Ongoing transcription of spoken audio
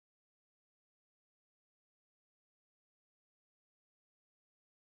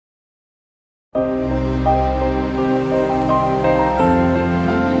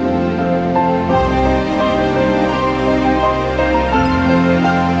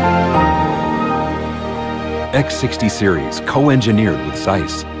X60 Series, co-engineered with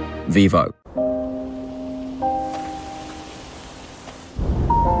ZEISS. Vivo.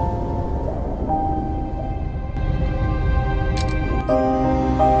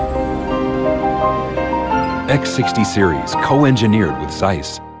 X60 Series, co-engineered with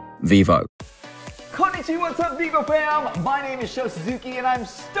ZEISS. Vivo. Konnichiwa, what's up, Vivo fam? My name is Sho Suzuki, and I'm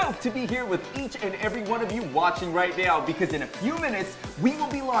stoked to be here with each and every one of you watching right now, because in a few minutes, we will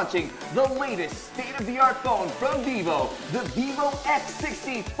be launching the latest state-of-the-art phone from Vivo, the Vivo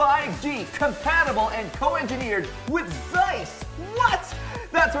X60 5G, compatible and co-engineered with ZEISS. What?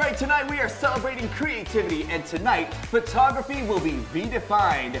 That's right, tonight we are celebrating creativity, and tonight, photography will be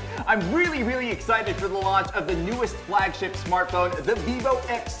redefined. I'm really excited for the launch of the newest flagship smartphone, the Vivo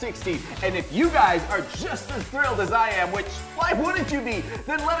X60. And if you guys are just as thrilled as I am, which why wouldn't you be,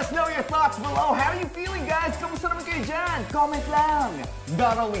 then let us know your thoughts below. How are you feeling, guys? Kamusta naman kayo dyan? Comment lang.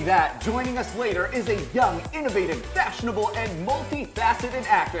 Not only that, joining us later is a young, innovative, fashionable, and multifaceted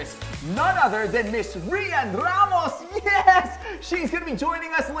actress, none other than Miss Rian Ramos. Yes! She's gonna be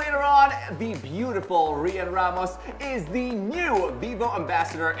joining us later on. The beautiful Rian Ramos is the new Vivo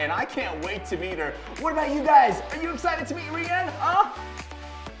ambassador, and I can't wait to meet her. What about you guys? Are you excited to meet Rian? Huh?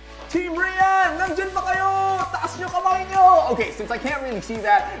 Team Rian, nandiyan ba kayo? Taas nyo kamay nyo! Okay, since I can't really see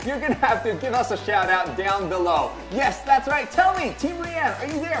that, you're gonna have to give us a shout out down below. Yes, that's right. Tell me, Team Rian, are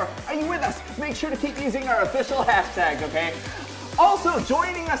you there? Are you with us? Make sure to keep using our official hashtags, okay? Also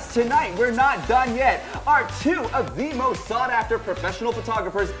joining us tonight, we're not done yet, are two of the most sought-after professional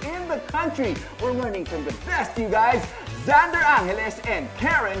photographers in the country. We're learning from the best, you guys, Xander Angeles and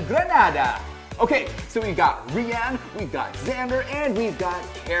Karen Granada. Okay, so we've got Rian, we've got Xander, and we've got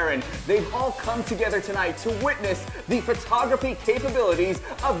Karen. They've all come together tonight to witness the photography capabilities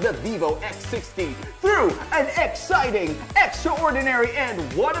of the Vivo X60 through an exciting, extraordinary, and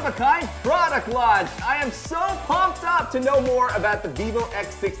one-of-a-kind product launch. I am so pumped up to know more about the Vivo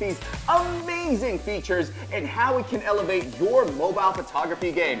X60's amazing features and how it can elevate your mobile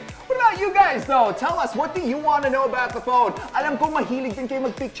photography game. What about you guys though? Tell us, what do you want to know about the phone? Alam ko mahilig din kayo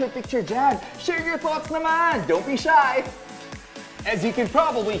mag-picture dyan. Share your thoughts naman. Don't be shy. As you can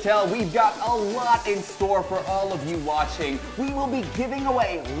probably tell, we've got a lot in store for all of you watching. We will be giving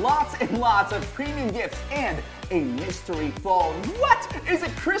away lots and lots of premium gifts and a mystery phone. What? Is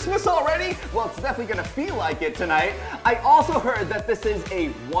it Christmas already? Well, it's definitely gonna feel like it tonight. I also heard that this is a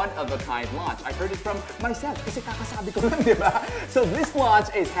one-of-a-kind launch. I heard it from myself, kasi kakasabi ko lang, di ba? So this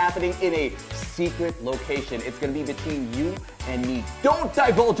launch is happening in a secret location. It's gonna be between you and me. Don't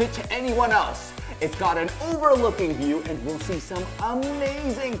divulge it to anyone else. It's got an overlooking view, and we'll see some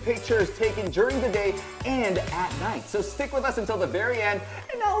amazing pictures taken during the day and at night. So stick with us until the very end,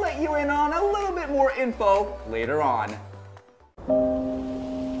 and I'll let you in on a little bit more info later on.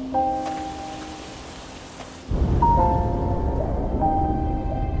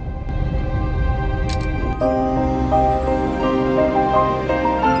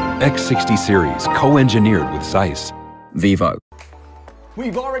 X60 Series, co-engineered with ZEISS. Vivo.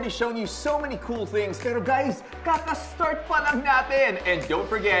 We've already shown you so many cool things, pero guys, kaka-start pa lang natin. And don't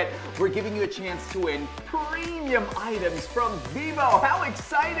forget, we're giving you a chance to win premium items from Vivo. How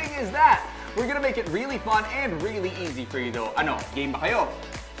exciting is that? We're gonna make it really fun and really easy for you though. Ano, game ba kayo?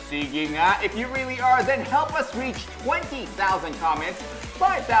 Sige nga, if you really are, then help us reach 20,000 comments,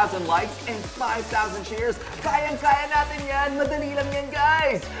 5,000 likes, and 5,000 shares. Kayang-kaya natin yan. Madali lang yan,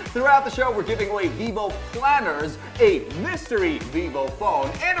 guys. Throughout the show, we're giving away Vivo planners, a mystery Vivo phone,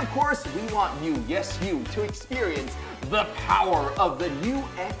 and of course, we want you, yes you, to experience the power of the new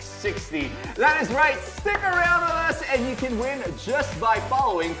X60. That is right. Stick around with us, and you can win just by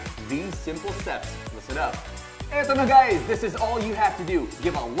following these simple steps. Listen up. Eto na guys, this is all you have to do.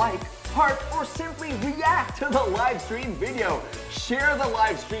 Give a like, heart, or simply react to the live stream video. Share the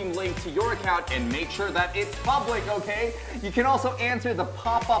live stream link to your account and make sure that it's public, okay? You can also answer the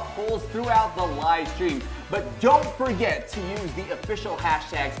pop-up polls throughout the live stream. But don't forget to use the official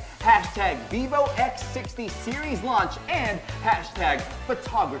hashtags, hashtag Vivo X60 Series launch and hashtag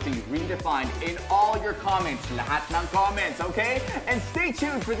photography redefined in all your comments. Lahat ng comments, okay? And stay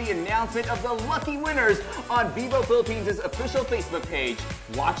tuned for the announcement of the lucky winners on Vivo Philippines' official Facebook page.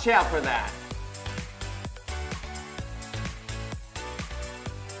 Watch out for that.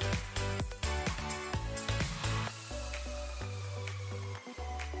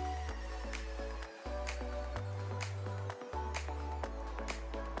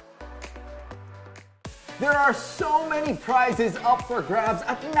 There are so many prizes up for grabs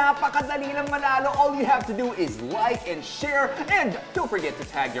at napakadali lang manalo. All you have to do is like and share, and don't forget to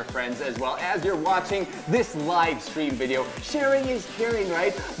tag your friends as well as you're watching this live stream video. Sharing is caring,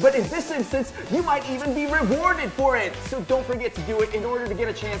 right? But in this instance, you might even be rewarded for it. So don't forget to do it in order to get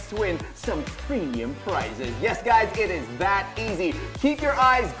a chance to win some premium prizes. Yes, guys, it is that easy. Keep your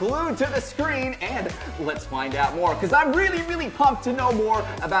eyes glued to the screen and let's find out more, because I'm really pumped to know more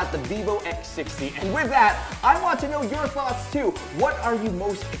about the Vivo X60. And with that, I want to know your thoughts too. What are you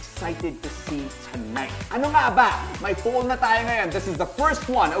most excited to see tonight? Ano nga ba? May poll na tayo ngayon. This is the first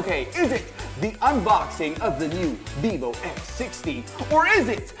one. Okay, is it the unboxing of the new Vivo X60? Or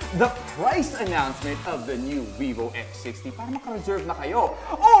is it the price announcement of the new Vivo X60? Para maka-reserve na kayo.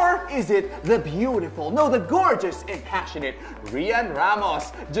 Or is it the beautiful, no, the gorgeous and passionate Rian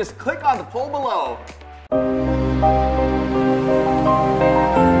Ramos? Just click on the poll below.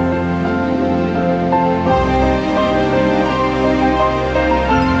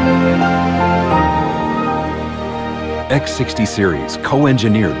 X60 Series,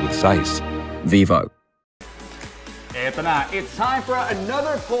 co-engineered with ZEISS. Vivo. Eto na, it's time for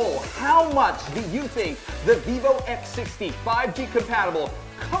another poll. How much do you think the Vivo X60 5G compatible,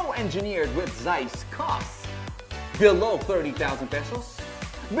 co-engineered with ZEISS costs? Below 30,000 pesos?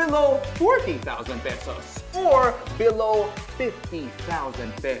 Below 40,000 pesos? Or below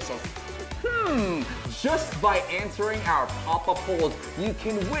 50,000 pesos? Just by answering our pop-up polls, you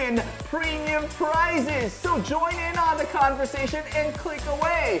can win premium prizes. So join in on the conversation and click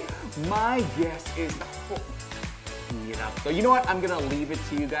away. My guess is the whole... So you know what? I'm gonna leave it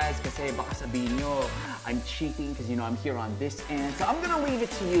to you guys kasi baka sabihin nyo I'm cheating because you know I'm here on this end. So I'm gonna leave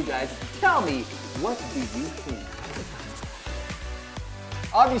it to you guys. Tell me, what do you think?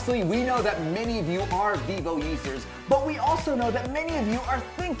 Obviously, we know that many of you are Vivo users, but we also know that many of you are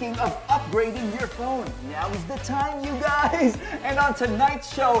thinking of upgrading your phone. Now is the time, you guys! And on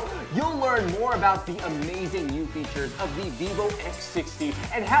tonight's show, you'll learn more about the amazing new features of the Vivo X60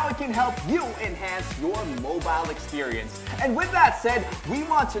 and how it can help you enhance your mobile experience. And with that said, we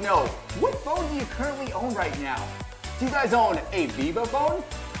want to know, what phone do you currently own right now? Do you guys own a Vivo phone?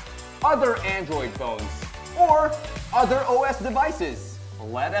 Other Android phones? Or other OS devices?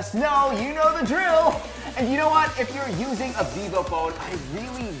 Let us know, you know the drill! And you know what? If you're using a Vivo phone, I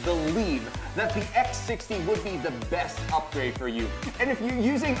really believe that the X60 would be the best upgrade for you. And if you're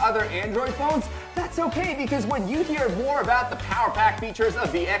using other Android phones, that's okay, because when you hear more about the power pack features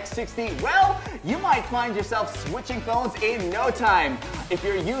of the X60, well, you might find yourself switching phones in no time. If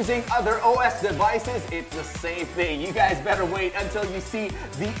you're using other OS devices, it's the same thing. You guys better wait until you see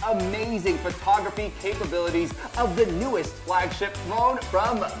the amazing photography capabilities of the newest flagship phone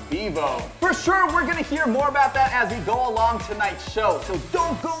from Vivo. For sure, we're gonna hear more about that as we go along tonight's show, so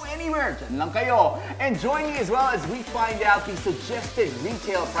don't go anywhere. Dyan lang kayo. And join me as well as we find out the suggested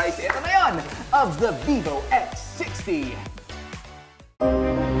retail price of the Vivo X60.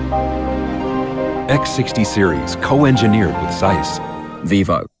 X60 Series, co-engineered with ZEISS.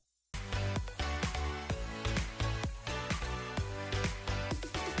 Vivo.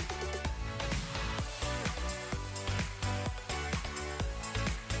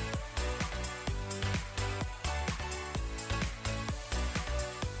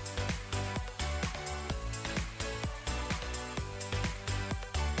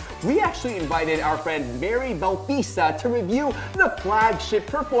 We actually invited our friend Mary Bautista to review the flagship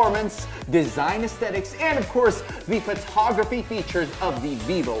performance, design aesthetics, and of course, the photography features of the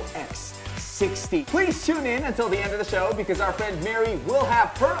Vivo X60. Please tune in until the end of the show because our friend Mary will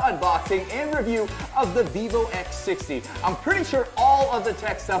have her unboxing and review of the Vivo X60. I'm pretty sure all of the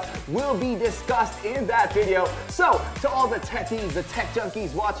tech stuff will be discussed in that video. So, to all the techies, the tech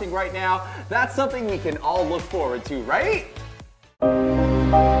junkies watching right now, that's something we can all look forward to, right?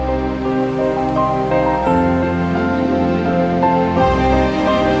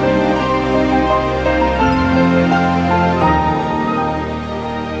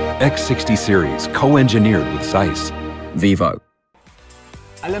 X60 Series, co-engineered with ZEISS. Vivo.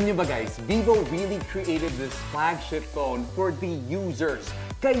 Alam niyo ba guys, Vivo really created this flagship phone for the users.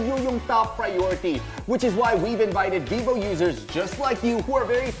 Kayo yung top priority, which is why we've invited Vivo users just like you who are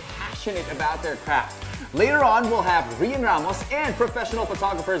very passionate about their craft. Later on, we'll have Rian Ramos and professional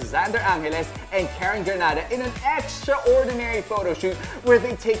photographers Xander Angeles and Karen Granada in an extraordinary photo shoot where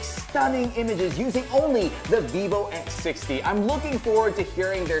they take stunning images using only the Vivo X60. I'm looking forward to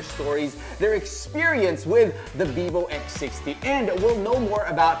hearing their stories, their experience with the Vivo X60, and we'll know more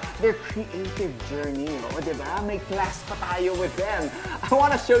about their creative journey. O, diba? May class pa tayo with them. I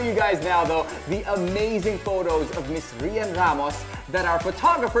want to show you guys now, though, the amazing photos of Miss Rian Ramos that our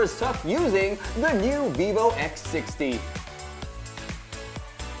photographers took using the new Vivo X60.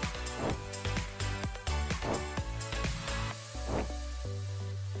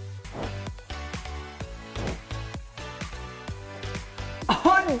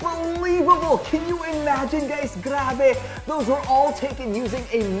 Unbelievable! Can you imagine, guys? Grabe! Those were all taken using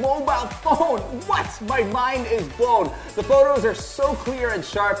a mobile phone. What? My mind is blown. The photos are so clear and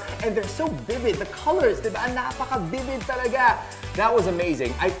sharp, and they're so vivid. The colors, diba? Napaka-vivid talaga. That was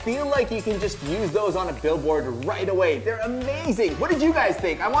amazing. I feel like you can just use those on a billboard right away. They're amazing. What did you guys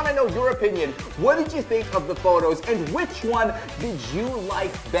think? I want to know your opinion. What did you think of the photos, and which one did you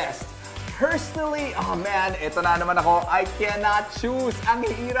like best? Personally, oh man, ito na naman ako, I cannot choose. Ang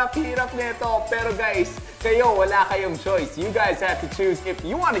hirap-hirap nito. Pero guys, kayo, wala kayong choice. You guys have to choose if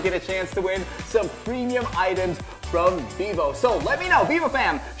you want to get a chance to win some premium items from Vivo. So let me know, Vivo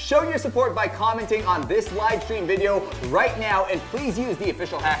fam, show your support by commenting on this live stream video right now, and please use the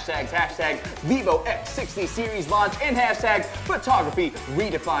official hashtags, hashtag Vivo X60 Series launch and hashtag photography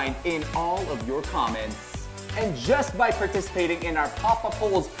redefined in all of your comments. And just by participating in our pop-up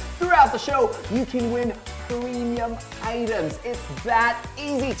polls throughout the show, you can win premium items. It's that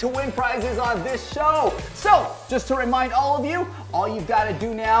easy to win prizes on this show. So, just to remind all of you, all you've got to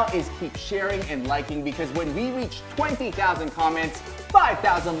do now is keep sharing and liking, because when we reach 20,000 comments,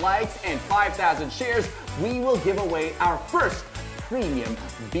 5,000 likes, and 5,000 shares, we will give away our first premium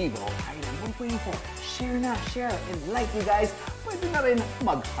Vivo item. What are you waiting for? Share na, share, and like, you guys. Pwede na rin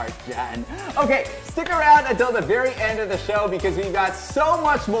mag-heart dyan. Okay, stick around until the very end of the show because we've got so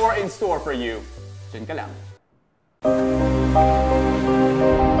much more in store for you. Diyan ka lang.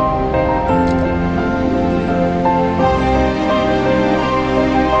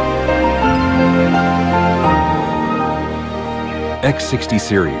 X60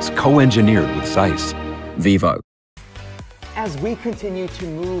 Series, co-engineered with ZEISS. Vivo. As we continue to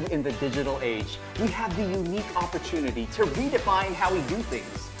move in the digital age, we have the unique opportunity to redefine how we do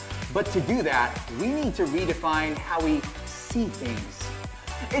things. But to do that, we need to redefine how we see things.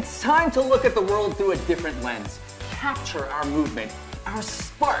 It's time to look at the world through a different lens, capture our movement, our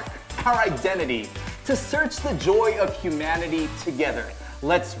spark, our identity, to search the joy of humanity together.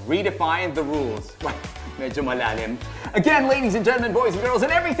 Let's redefine the rules. Medyo malalim. Again, ladies and gentlemen, boys and girls,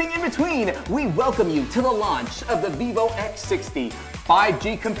 and everything in between, we welcome you to the launch of the Vivo X60,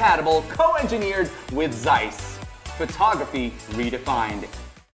 5G compatible, co-engineered with ZEISS. Photography redefined.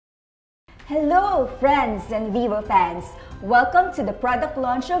 Hello, friends and Vivo fans. Welcome to the product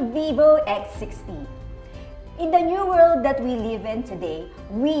launch of Vivo X60. In the new world that we live in today,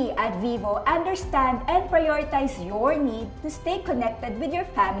 we at Vivo understand and prioritize your need to stay connected with your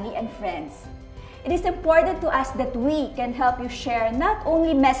family and friends. It is important to us that we can help you share not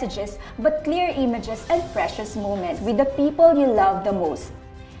only messages but clear images and precious moments with the people you love the most.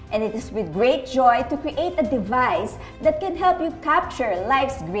 And it is with great joy to create a device that can help you capture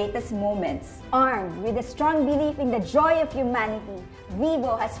life's greatest moments. Armed with a strong belief in the joy of humanity,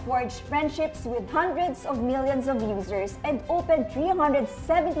 Vivo has forged friendships with hundreds of millions of users and opened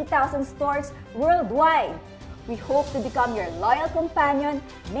 370,000 stores worldwide. We hope to become your loyal companion,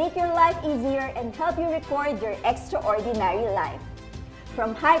 make your life easier, and help you record your extraordinary life.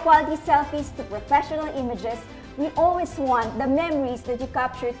 From high-quality selfies to professional images, we always want the memories that you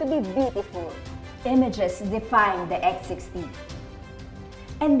capture to be beautiful. Images define the X60.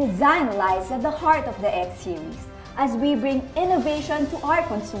 And design lies at the heart of the X series. As we bring innovation to our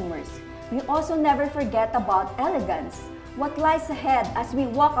consumers, we also never forget about elegance, what lies ahead as we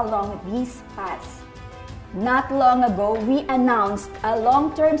walk along these paths. Not long ago, we announced a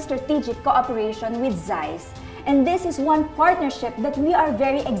long-term strategic cooperation with ZEISS, and this is one partnership that we are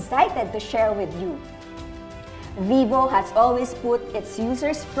very excited to share with you. Vivo has always put its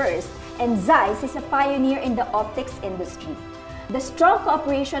users first, and ZEISS is a pioneer in the optics industry. The strong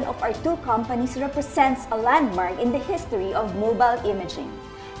cooperation of our two companies represents a landmark in the history of mobile imaging.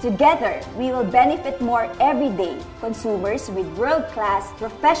 Together, we will benefit more everyday consumers with world-class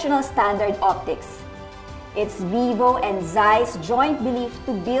professional standard optics. It's Vivo and ZEISS' joint belief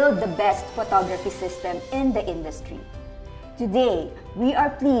to build the best photography system in the industry. Today, we are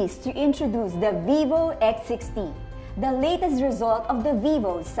pleased to introduce the Vivo X60, the latest result of the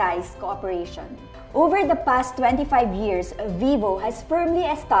Vivo-ZEISS cooperation. Over the past 25 years, Vivo has firmly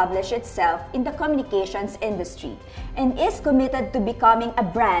established itself in the communications industry and is committed to becoming a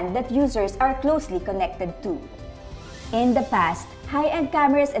brand that users are closely connected to. In the past, high-end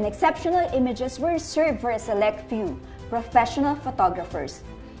cameras and exceptional images were reserved for a select few, professional photographers.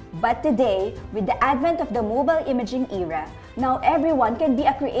 But today, with the advent of the mobile imaging era, Now everyone can be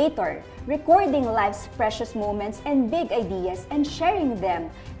a creator, recording life's precious moments and big ideas and sharing them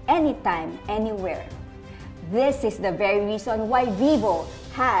anytime, anywhere. This is the very reason why Vivo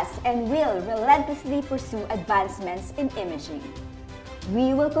has and will relentlessly pursue advancements in imaging.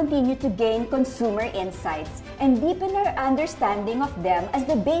 We will continue to gain consumer insights and deepen our understanding of them as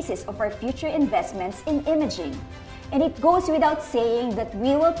the basis of our future investments in imaging. And it goes without saying that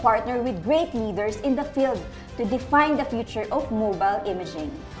we will partner with great leaders in the field to define the future of mobile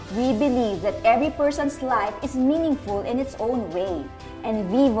imaging. We believe that every person's life is meaningful in its own way, and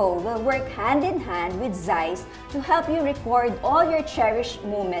Vivo will work hand in hand with ZEISS to help you record all your cherished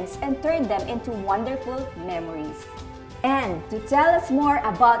moments and turn them into wonderful memories. And to tell us more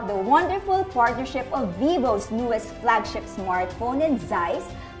about the wonderful partnership of Vivo's newest flagship smartphone and ZEISS,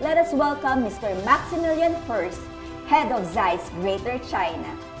 let us welcome Mr. Maximilian First, Head of ZEISS Greater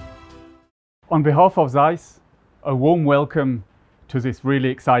China. On behalf of ZEISS, a warm welcome to this really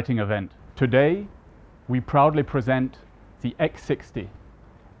exciting event. Today, we proudly present the X60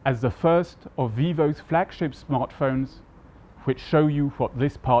 as the first of Vivo's flagship smartphones, which show you what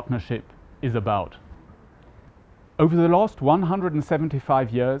this partnership is about. Over the last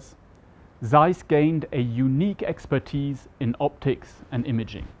 175 years, ZEISS gained a unique expertise in optics and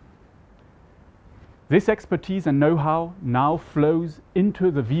imaging. This expertise and know-how now flows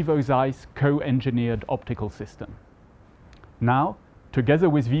into the Vivo ZEISS co-engineered optical system. Now, together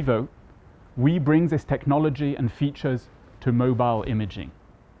with Vivo, we bring this technology and features to mobile imaging.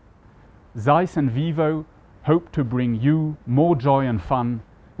 ZEISS and Vivo hope to bring you more joy and fun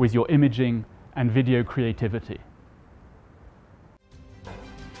with your imaging and video creativity.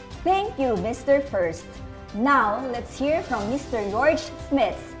 Thank you, Mr. First. Now, let's hear from Mr. George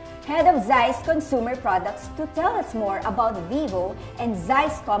Smith, Head of ZEISS Consumer Products, to tell us more about Vivo and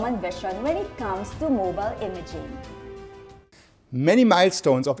ZEISS common vision when it comes to mobile imaging. Many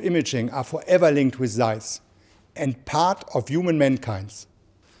milestones of imaging are forever linked with ZEISS and part of human mankind.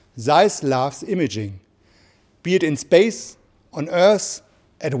 ZEISS loves imaging, be it in space, on Earth,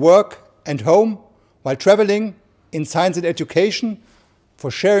 at work and home, while traveling, in science and education, for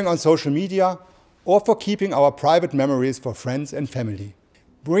sharing on social media, or for keeping our private memories for friends and family.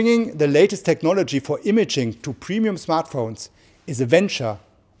 Bringing the latest technology for imaging to premium smartphones is a venture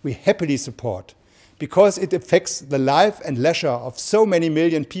we happily support because it affects the life and leisure of so many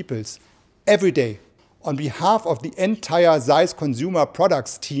million people every day. On behalf of the entire ZEISS Consumer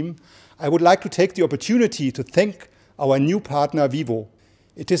Products team, I would like to take the opportunity to thank our new partner Vivo.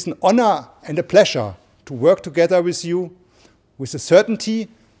 It is an honor and a pleasure to work together with you with the certainty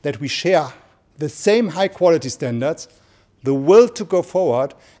that we share the same high-quality standards, the will to go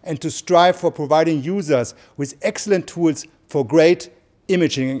forward, and to strive for providing users with excellent tools for great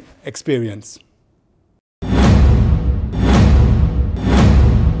imaging experience.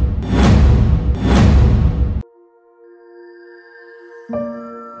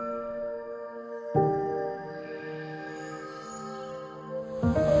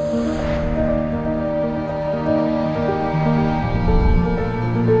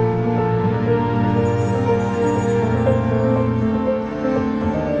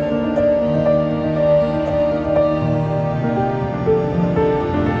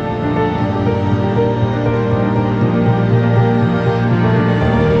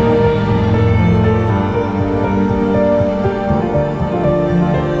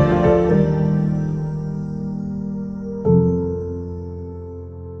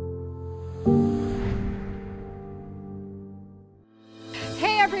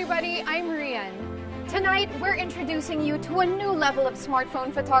 Tonight, we're introducing you to a new level of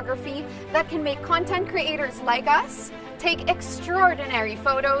smartphone photography that can make content creators like us take extraordinary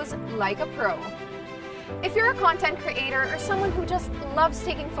photos like a pro. If you're a content creator or someone who just loves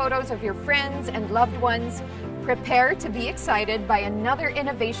taking photos of your friends and loved ones, prepare to be excited by another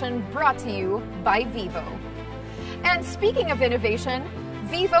innovation brought to you by Vivo. And speaking of innovation,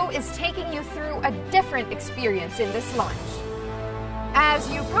 Vivo is taking you through a different experience in this launch.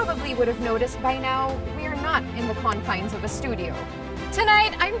 As you probably would have noticed by now, we are not in the confines of a studio.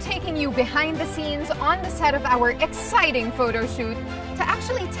 Tonight, I'm taking you behind the scenes on the set of our exciting photo shoot to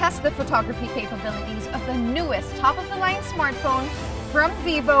actually test the photography capabilities of the newest top-of-the-line smartphone from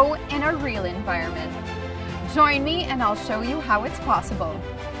Vivo in a real environment. Join me and I'll show you how it's possible.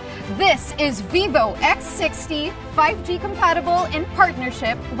 This is Vivo X60 5G compatible in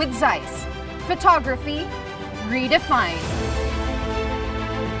partnership with ZEISS. Photography redefined.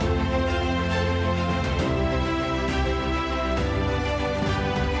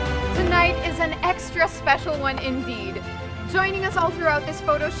 Tonight is an extra special one indeed. Joining us all throughout this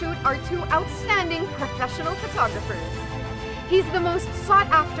photo shoot are two outstanding professional photographers. He's the most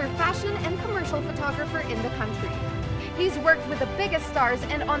sought-after fashion and commercial photographer in the country. He's worked with the biggest stars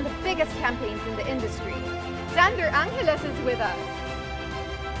and on the biggest campaigns in the industry. Xander Angeles is with us.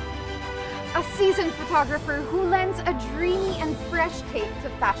 A seasoned photographer who lends a dreamy and fresh take to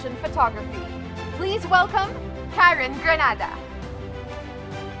fashion photography. Please welcome Karen Granada.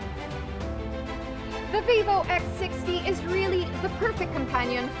 The Vivo X60 is really the perfect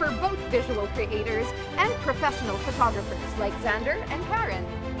companion for both visual creators and professional photographers like Xander and Karen.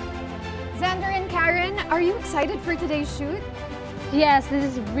 Xander and Karen, are you excited for today's shoot? Yes, this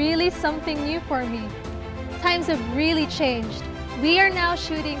is really something new for me. Times have really changed. We are now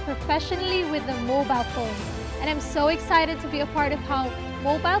shooting professionally with the mobile phone, and I'm so excited to be a part of how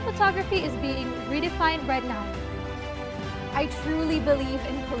mobile photography is being redefined right now. I truly believe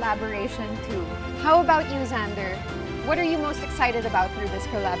in collaboration too. How about you, Xander? What are you most excited about through this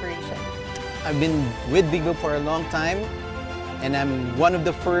collaboration? I've been with Vivo for a long time, and I'm one of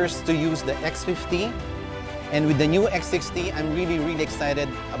the first to use the X50. And with the new X60, I'm really excited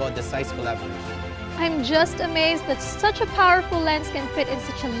about the ZEISS collaboration. I'm just amazed that such a powerful lens can fit in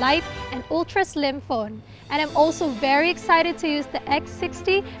such a light and ultra slim phone. And I'm also very excited to use the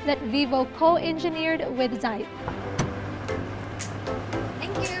X60 that Vivo co-engineered with ZEISS.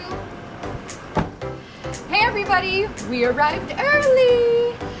 Thank you. Hey everybody, we arrived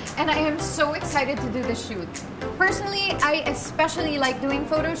early! And I am so excited to do the shoot. Personally, I especially like doing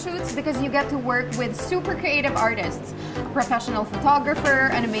photo shoots because you get to work with super creative artists, a professional photographer,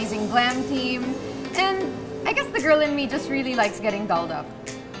 an amazing glam team, and I guess the girl in me just really likes getting dolled up.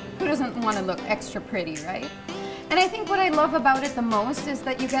 Who doesn't want to look extra pretty, right? And I think what I love about it the most is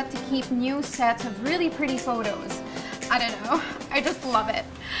that you get to keep new sets of really pretty photos. I don't know, I just love it.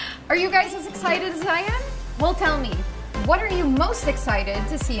 Are you guys as excited as I am? Well, tell me, what are you most excited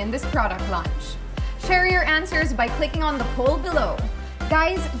to see in this product launch? Share your answers by clicking on the poll below.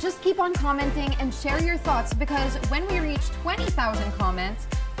 Guys, just keep on commenting and share your thoughts because when we reach 20,000 comments,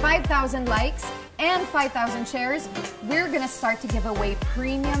 5,000 likes, and 5,000 shares, we're gonna start to give away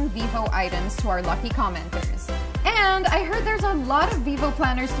premium Vivo items to our lucky commenters. And I heard there's a lot of Vivo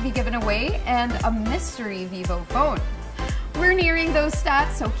planners to be given away and a mystery Vivo phone. We're nearing those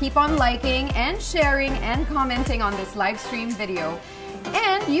stats, so keep on liking and sharing and commenting on this live stream video.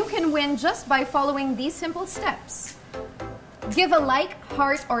 And you can win just by following these simple steps. Give a like,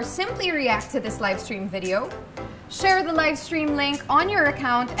 heart, or simply react to this live stream video. Share the live stream link on your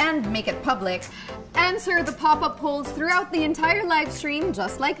account and make it public. Answer the pop-up polls throughout the entire live stream,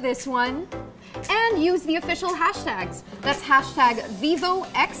 just like this one. And use the official hashtags. That's hashtag Vivo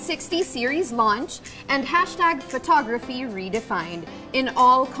X60 Series launch and hashtag photography redefined in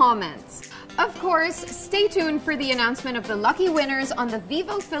all comments. Of course, stay tuned for the announcement of the lucky winners on the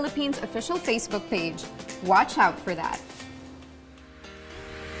Vivo Philippines official Facebook page. Watch out for that.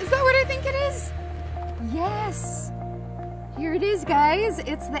 Is that what I think it is? Yes! Here it is, guys.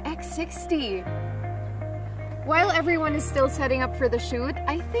 It's the X60. While everyone is still setting up for the shoot,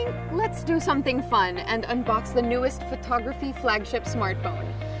 I think let's do something fun and unbox the newest photography flagship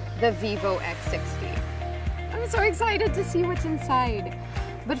smartphone, the Vivo X60. I'm so excited to see what's inside.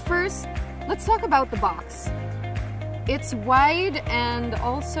 But first, let's talk about the box. It's wide and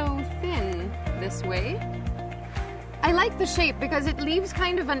also thin this way. I like the shape because it leaves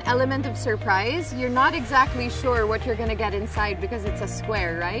kind of an element of surprise. You're not exactly sure what you're gonna get inside because it's a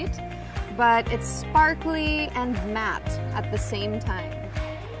square, right? But it's sparkly and matte at the same time.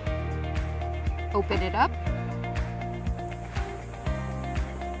 Open it up.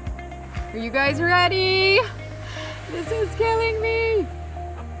 Are you guys ready? This is killing me.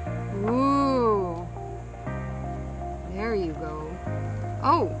 Ooh. There you go.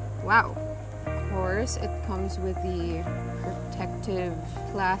 Oh, wow. Of course, it comes with the protective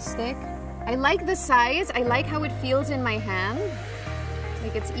plastic. I like the size. I like how it feels in my hand.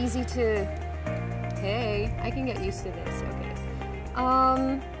 Like it's easy to, hey, I can get used to this, okay.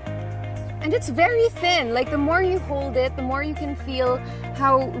 And it's very thin, like the more you hold it, the more you can feel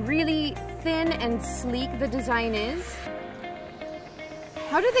how really thin and sleek the design is.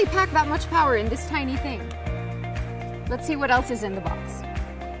 How do they pack that much power in this tiny thing? Let's see what else is in the box.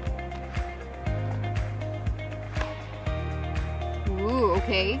 Ooh,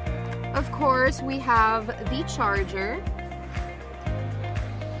 okay. Of course, we have the charger.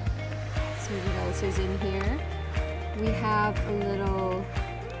 What else is in here? We have a little,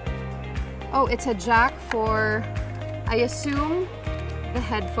 oh, it's a jack for, I assume, the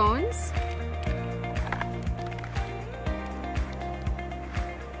headphones.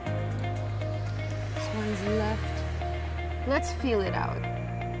 This one's left. Let's feel it out.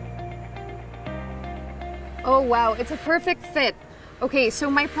 Oh wow, it's a perfect fit. Okay, so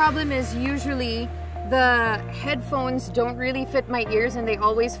my problem is usually the headphones don't really fit my ears and they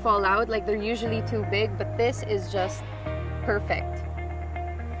always fall out, like they're usually too big, but this is just perfect.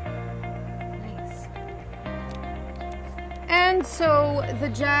 Nice. And so the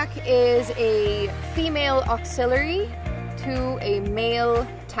jack is a female auxiliary to a male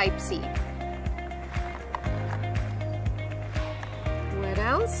Type-C. What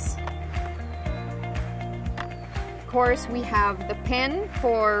else? Of course, we have the pin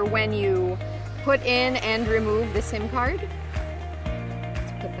for when you put in and remove the SIM card.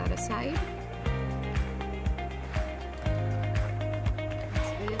 Let's put that aside.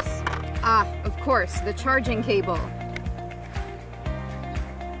 What's this? Ah, of course, the charging cable.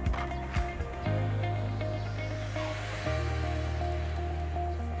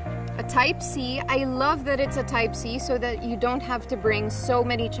 Type-C. I love that it's a Type-C so that you don't have to bring so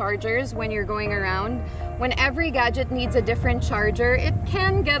many chargers when you're going around. When every gadget needs a different charger, it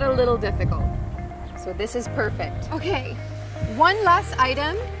can get a little difficult. So this is perfect. Okay, one last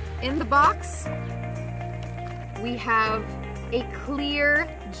item in the box. We have a clear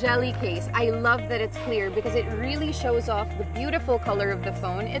jelly case. I love that it's clear because it really shows off the beautiful color of the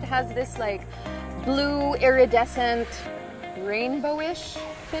phone. It has this like blue iridescent rainbowish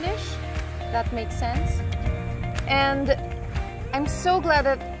finish. That makes sense. And I'm so glad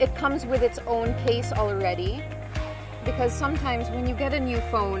that it comes with its own case already, because sometimes when you get a new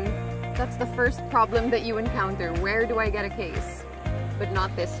phone, that's the first problem that you encounter. Where do I get a case? But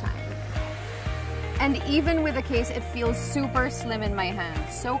not this time. And even with a case, it feels super slim in my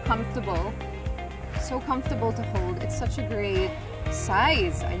hand. So comfortable to hold. It's such a great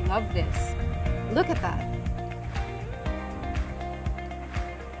size. I love this. Look at that.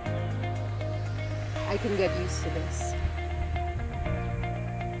 I can get used to this.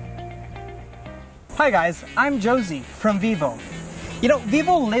 Hi guys, I'm Josie from Vivo. You know,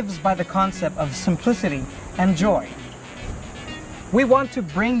 Vivo lives by the concept of simplicity and joy. We want to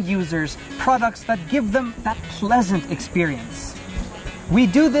bring users products that give them that pleasant experience. We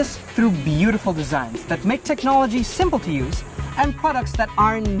do this through beautiful designs that make technology simple to use and products that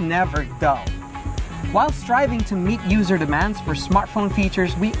are never dull. While striving to meet user demands for smartphone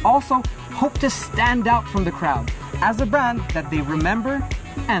features, we also hope to stand out from the crowd as a brand that they remember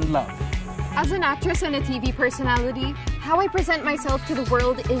and love. As an actress and a TV personality, how I present myself to the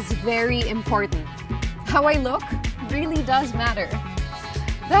world is very important. How I look really does matter.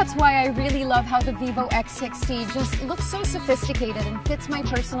 That's why I really love how the Vivo X60 just looks so sophisticated and fits my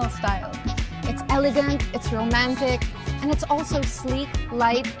personal style. It's elegant, it's romantic, and it's also sleek,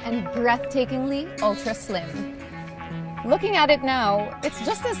 light, and breathtakingly ultra slim. Looking at it now, it's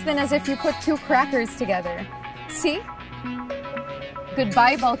just as thin as if you put two crackers together. See?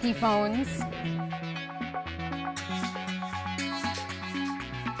 Goodbye, bulky phones.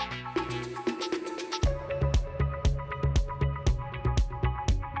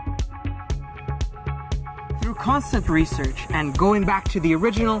 Through constant research and going back to the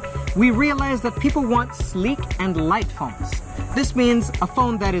original, we realized that people want sleek and light phones. This means a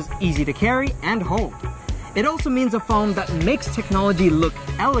phone that is easy to carry and hold. It also means a phone that makes technology look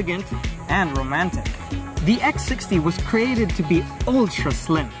elegant and romantic. The X60 was created to be ultra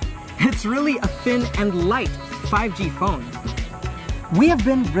slim. It's really a thin and light 5G phone. We have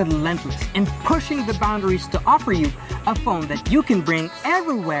been relentless in pushing the boundaries to offer you a phone that you can bring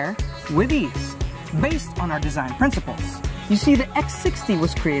everywhere with ease, based on our design principles. You see, the X60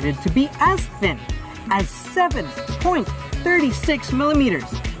 was created to be as thin as 7.36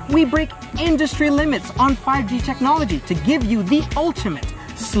 millimeters. We break industry limits on 5G technology to give you the ultimate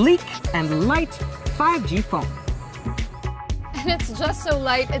sleek and light 5G phone. And it's just so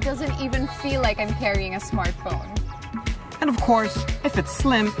light, it doesn't even feel like I'm carrying a smartphone. And of course, if it's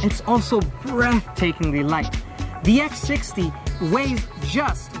slim, it's also breathtakingly light. The X60 weighs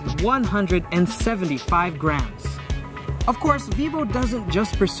just 175 grams. Of course, Vivo doesn't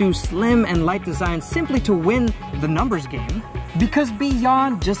just pursue slim and light designs simply to win the numbers game, because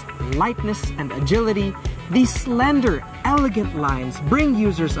beyond just lightness and agility, these slender, elegant lines bring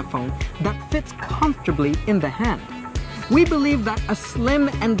users a phone that fits comfortably in the hand. We believe that a slim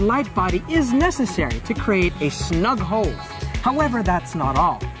and light body is necessary to create a snug hold. However, that's not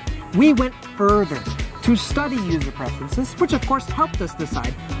all. We went further to study user preferences, which of course helped us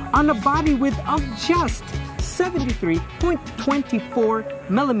decide on a body width of just 73.24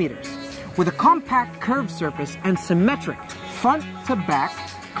 millimeters. With a compact curved surface and symmetric front to back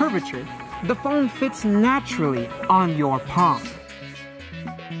curvature, the phone fits naturally on your palm.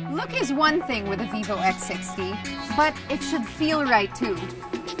 Look is one thing with the Vivo X60, but it should feel right too.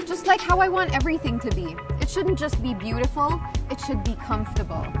 Just like how I want everything to be. It shouldn't just be beautiful, it should be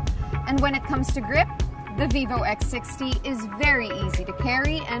comfortable. And when it comes to grip, the Vivo X60 is very easy to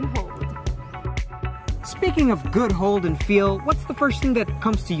carry and hold. Speaking of good hold and feel, what's the first thing that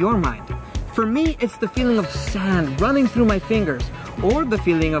comes to your mind? For me, it's the feeling of sand running through my fingers, or the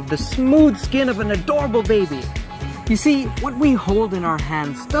feeling of the smooth skin of an adorable baby. You see, what we hold in our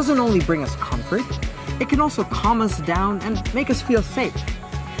hands doesn't only bring us comfort, it can also calm us down and make us feel safe.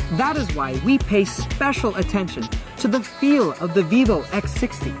 That is why we pay special attention to the feel of the Vivo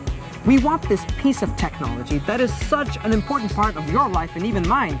X60. We want this piece of technology that is such an important part of your life and even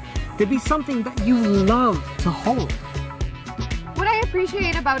mine to be something that you love to hold. What I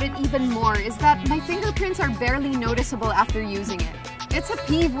appreciate about it even more is that my fingerprints are barely noticeable after using it. It's a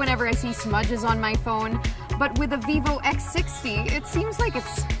peeve whenever I see smudges on my phone, but with the Vivo X60, it seems like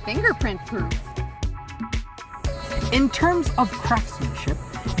it's fingerprint-proof. In terms of craftsmanship,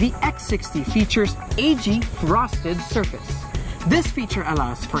 the X60 features AG frosted surface. This feature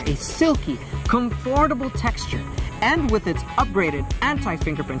allows for a silky, comfortable texture, and with its upgraded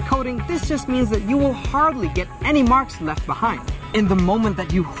anti-fingerprint coating, this just means that you will hardly get any marks left behind. In the moment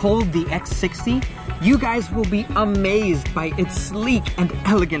that you hold the X60, you guys will be amazed by its sleek and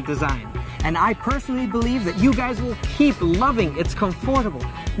elegant design. And I personally believe that you guys will keep loving its comfortable,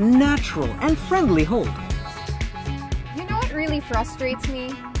 natural, and friendly hold. You know what really frustrates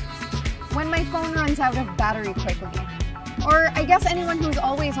me? When my phone runs out of battery quickly. Or I guess anyone who's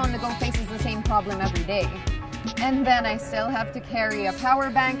always on the go faces the same problem every day. And then I still have to carry a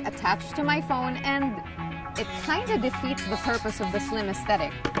power bank attached to my phone, and it kind of defeats the purpose of the slim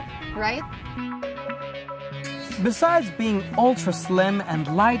aesthetic, right? Besides being ultra slim and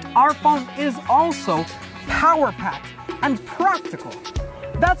light, our phone is also power-packed and practical.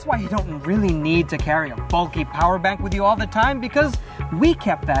 That's why you don't really need to carry a bulky power bank with you all the time, because we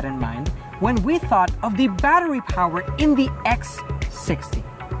kept that in mind when we thought of the battery power in the X60.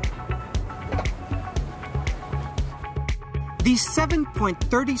 The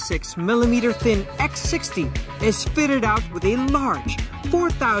 7.36mm thin X60 is fitted out with a large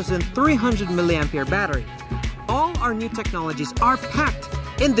 4,300 mAh battery. All our new technologies are packed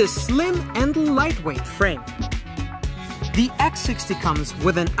in this slim and lightweight frame. The X60 comes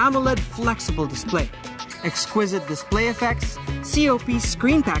with an AMOLED flexible display, exquisite display effects, COP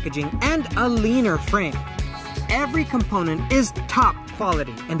screen packaging, and a leaner frame. Every component is top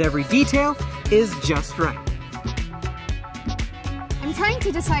quality and every detail is just right. I'm trying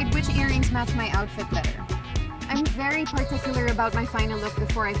to decide which earrings match my outfit better. I'm very particular about my final look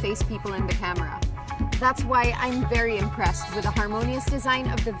before I face people in the camera. That's why I'm very impressed with the harmonious design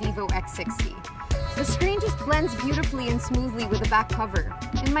of the Vivo X60. The screen just blends beautifully and smoothly with the back cover.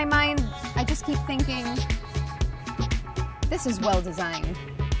 In my mind, I just keep thinking, this is well designed.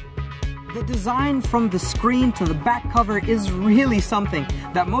 The design from the screen to the back cover is really something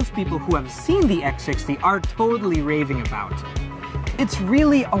that most people who have seen the X60 are totally raving about. It's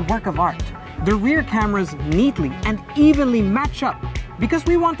really a work of art. The rear cameras neatly and evenly match up because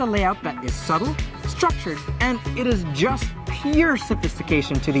we want a layout that is subtle, structured, and it is just pure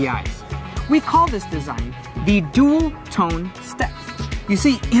sophistication to the eyes. We call this design the dual tone step. You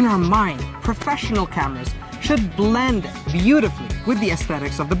see, in our mind, professional cameras should blend beautifully with the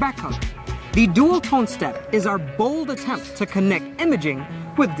aesthetics of the back cover. The dual tone step is our bold attempt to connect imaging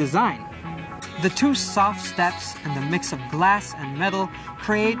with design. The two soft steps and the mix of glass and metal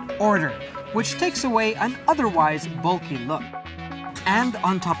create order, which takes away an otherwise bulky look. And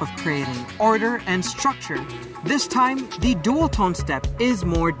on top of creating order and structure, this time the dual tone step is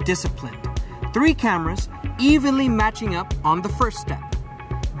more disciplined. 3 cameras evenly matching up on the first step.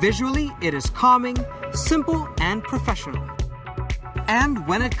 Visually, it is calming, simple, and professional. And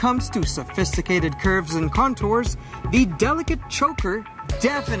when it comes to sophisticated curves and contours, the delicate choker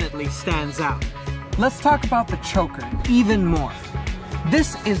definitely stands out. Let's talk about the choker even more.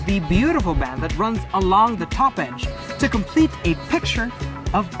 This is the beautiful band that runs along the top edge to complete a picture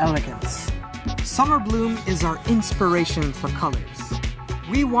of elegance. Summer Bloom is our inspiration for colors.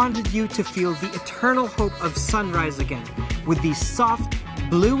 We wanted you to feel the eternal hope of sunrise again with these soft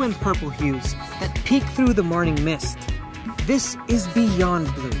blue and purple hues that peek through the morning mist. This is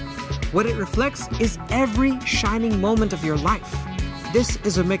beyond blue. What it reflects is every shining moment of your life. This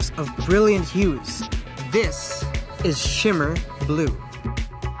is a mix of brilliant hues. This is shimmer blue.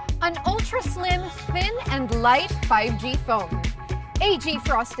 An ultra-slim, thin and light 5G phone. AG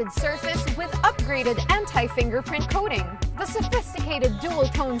frosted surface with upgraded anti-fingerprint coating. The sophisticated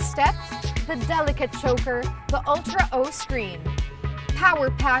dual-tone step, the delicate choker, the Ultra O screen.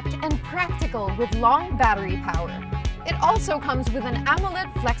 Power-packed and practical with long battery power. It also comes with an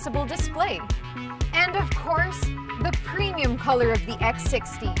AMOLED flexible display. And of course, the premium color of the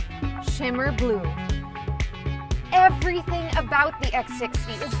X60, Shimmer Blue. Everything about the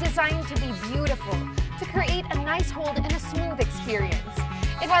X60 is designed to be beautiful, to create a nice hold and a smooth experience.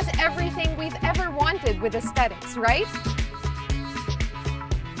 It has everything we've ever wanted with aesthetics, right?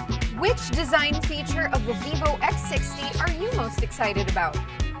 Which design feature of the Vivo X60 are you most excited about?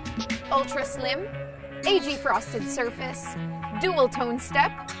 Ultra slim, AG frosted surface, dual tone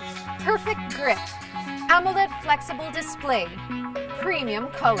step, perfect grip, AMOLED flexible display, premium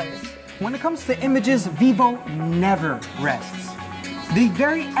color. When it comes to images, Vivo never rests. The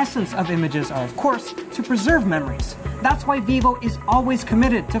very essence of images are, of course, to preserve memories. That's why Vivo is always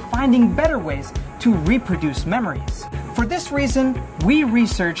committed to finding better ways to reproduce memories. For this reason, we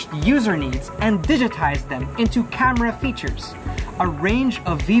researched user needs and digitized them into camera features. A range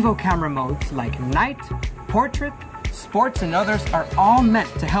of Vivo camera modes like night, portrait, sports, and others are all meant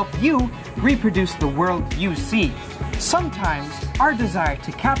to help you reproduce the world you see. Sometimes, our desire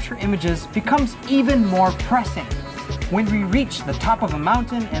to capture images becomes even more pressing. When we reach the top of a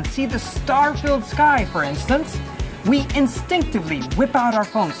mountain and see the star-filled sky, for instance, we instinctively whip out our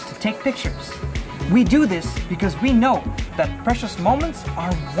phones to take pictures. We do this because we know that precious moments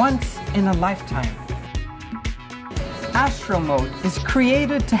are once in a lifetime. Astro Mode is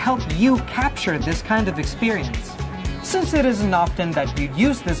created to help you capture this kind of experience. Since it isn't often that you'd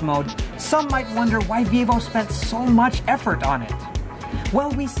use this mode, some might wonder why Vivo spent so much effort on it.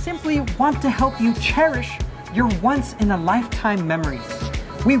 Well, we simply want to help you cherish your once-in-a-lifetime memories.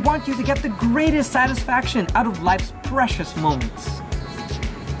 We want you to get the greatest satisfaction out of life's precious moments.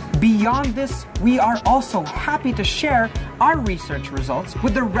 Beyond this, we are also happy to share our research results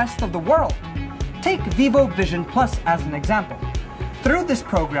with the rest of the world. Take Vivo Vision Plus as an example. Through this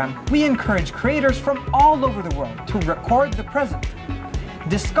program, we encourage creators from all over the world to record the present,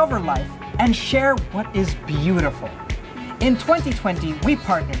 discover life, and share what is beautiful. In 2020, we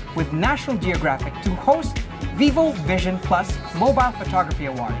partnered with National Geographic to host Vivo Vision Plus Mobile Photography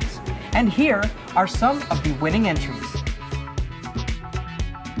Awards. And here are some of the winning entries.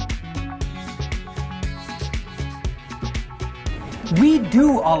 We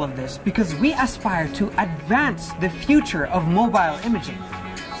do all of this because we aspire to advance the future of mobile imaging.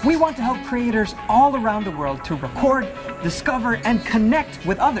 We want to help creators all around the world to record, discover, and connect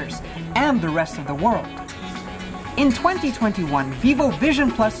with others and the rest of the world. In 2021, Vivo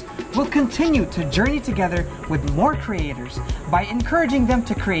Vision Plus will continue to journey together with more creators by encouraging them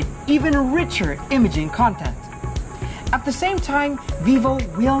to create even richer imaging content. At the same time, Vivo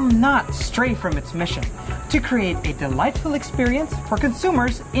will not stray from its mission to create a delightful experience for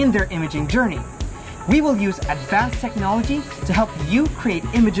consumers in their imaging journey. We will use advanced technology to help you create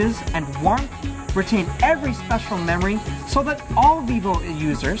images and warmth, retain every special memory so that all Vivo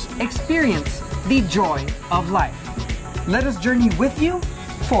users experience the joy of life. Let us journey with you,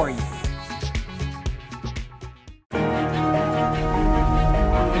 for you.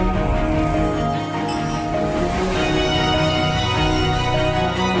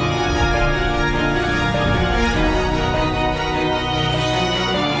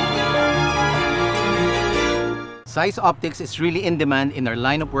 ZEISS Optics is really in demand in our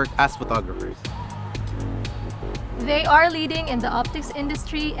line of work as photographers. They are leading in the optics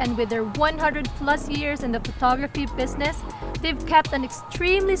industry, and with their 100+ years in the photography business, they've kept an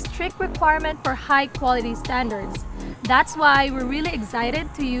extremely strict requirement for high quality standards. That's why we're really excited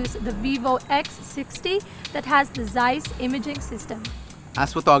to use the Vivo X60 that has the ZEISS imaging system.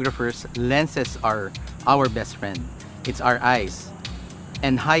 As photographers, lenses are our best friend. It's our eyes.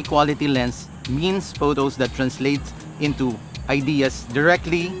 And high quality lens means photos that translate into ideas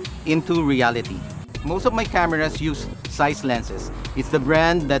directly into reality. Most of my cameras use ZEISS lenses. It's the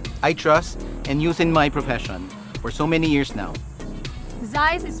brand that I trust and use in my profession for so many years now.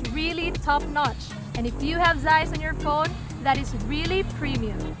 ZEISS is really top-notch, and if you have ZEISS on your phone, that is really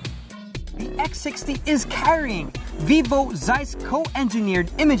premium. The X60 is carrying Vivo ZEISS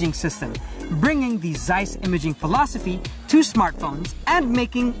co-engineered imaging system, bringing the ZEISS imaging philosophy to smartphones and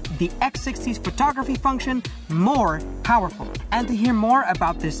making the X60's photography function more powerful. And to hear more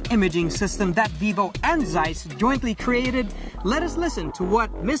about this imaging system that Vivo and ZEISS jointly created, let us listen to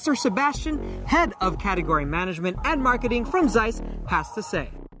what Mr. Sebastian, Head of Category Management and Marketing from ZEISS, has to say.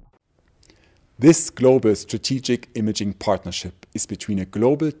 This global strategic imaging partnership is between a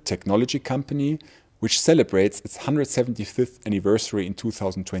global technology company which celebrates its 175th anniversary in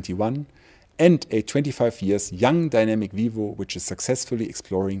 2021 and a 25 years young dynamic Vivo which is successfully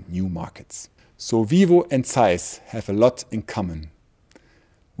exploring new markets. So Vivo and ZEISS have a lot in common.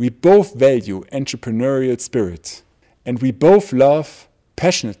 We both value entrepreneurial spirit and we both love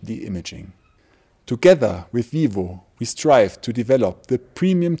passionately imaging. Together with Vivo, we strive to develop the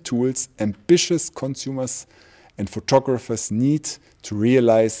premium tools ambitious consumers and photographers need to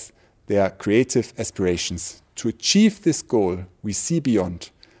realize their creative aspirations. To achieve this goal, we see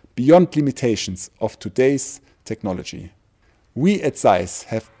beyond limitations of today's technology. We at ZEISS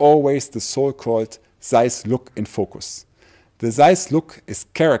have always the so-called ZEISS look in focus. The ZEISS look is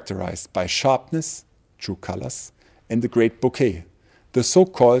characterized by sharpness, true colors, and the great bokeh, the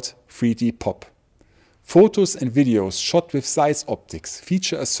so-called 3D pop. Photos and videos shot with ZEISS optics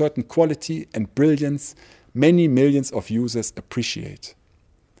feature a certain quality and brilliance many millions of users appreciate.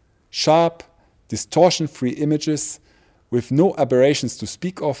 Sharp, distortion-free images with no aberrations to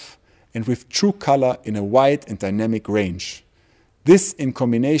speak of and with true color in a wide and dynamic range. This, in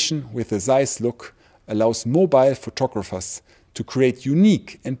combination with the ZEISS look, allows mobile photographers to create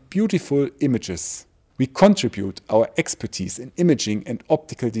unique and beautiful images. We contribute our expertise in imaging and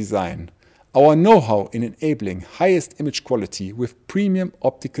optical design, our know-how in enabling highest image quality with premium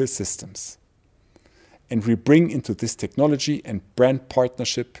optical systems. And we bring into this technology and brand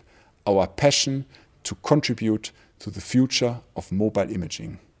partnership our passion to contribute to the future of mobile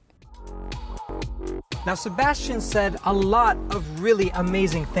imaging. Now, Sebastian said a lot of really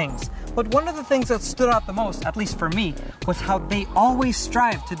amazing things, but one of the things that stood out the most, at least for me, was how they always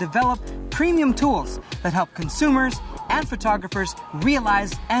strive to develop premium tools that help consumers and photographers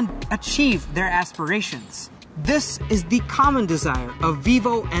realize and achieve their aspirations. This is the common desire of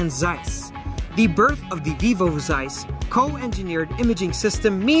Vivo and ZEISS. The birth of the Vivo ZEISS co-engineered imaging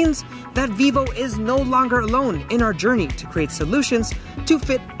system means that Vivo is no longer alone in our journey to create solutions to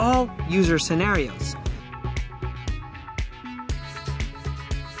fit all user scenarios.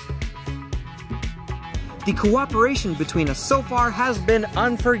 The cooperation between us so far has been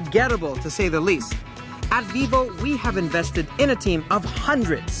unforgettable, to say the least. At Vivo, we have invested in a team of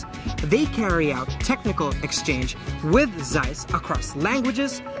hundreds. They carry out technical exchange with ZEISS across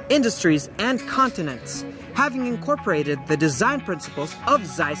languages, industries, and continents, having incorporated the design principles of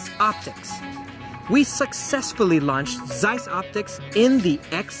ZEISS optics. We successfully launched ZEISS optics in the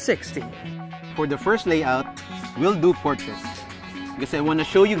X60. For the first layout, we'll do portraits because I want to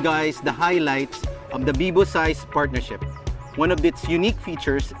show you guys the highlights of the Vivo ZEISS partnership. One of its unique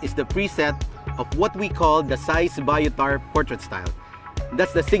features is the preset of what we call the ZEISS Biotar portrait style.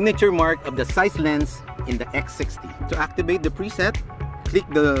 That's the signature mark of the ZEISS lens in the X60. To activate the preset, click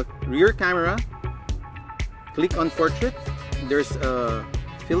the rear camera, click on portrait. There's a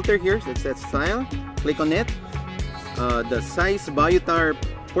filter here that says style. Click on it. The ZEISS Biotar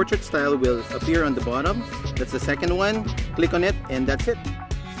portrait style will appear on the bottom. That's the second one. Click on it and that's it.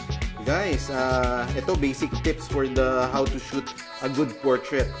 Guys, ito basic tips for how to shoot a good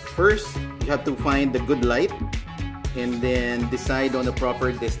portrait. First, you have to find the good light and then decide on the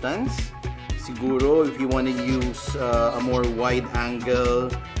proper distance. Siguro, if you want to use a more wide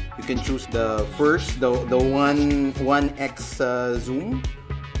angle, you can choose the 1x zoom.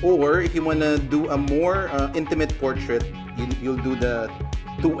 Or if you want to do a more intimate portrait, you'll do the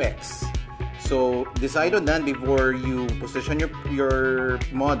 2x. So decide on that before you position your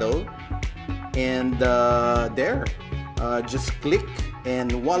model, and there, just click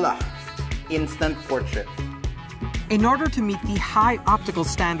and voila, instant portrait. In order to meet the high optical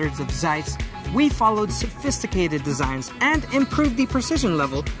standards of ZEISS, we followed sophisticated designs and improved the precision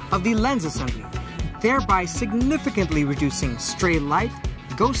level of the lens assembly, thereby significantly reducing stray light,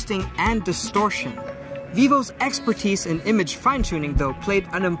 ghosting, and distortion. Vivo's expertise in image fine-tuning, though, played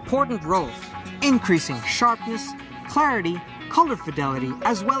an important role, increasing sharpness, clarity, color fidelity,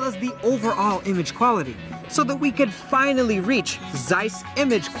 as well as the overall image quality, so that we could finally reach ZEISS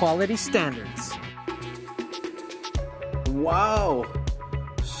image quality standards. Wow!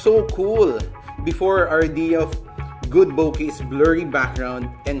 So cool! Before, our idea of good bokeh is blurry background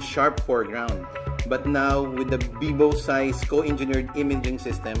and sharp foreground. But now, with the Vivo ZEISS co-engineered imaging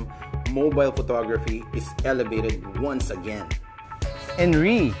system, mobile photography is elevated once again.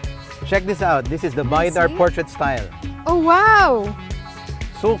 Henry, check this out. This is the Biotar portrait style. Oh, wow!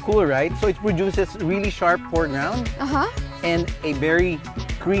 So cool, right? So it produces really sharp foreground and a very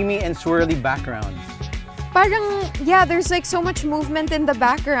creamy and swirly background. Parang, yeah, there's like so much movement in the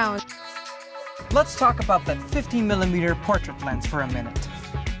background. Let's talk about that 50mm portrait lens for a minute.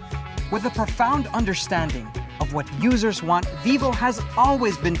 With a profound understanding of what users want, Vivo has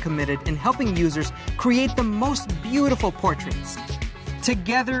always been committed in helping users create the most beautiful portraits.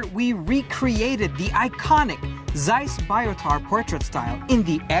 Together, we recreated the iconic ZEISS Biotar portrait style in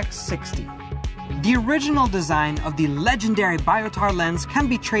the X60. The original design of the legendary Biotar lens can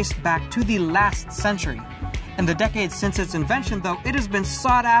be traced back to the last century. In the decades since its invention, though, it has been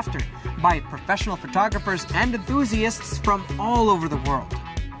sought after by professional photographers and enthusiasts from all over the world.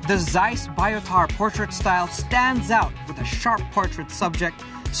 The ZEISS Biotar portrait style stands out with a sharp portrait subject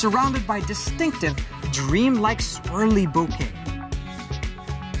surrounded by distinctive, dreamlike swirly bokeh.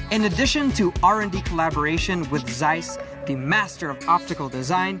 In addition to R&D collaboration with ZEISS, the master of optical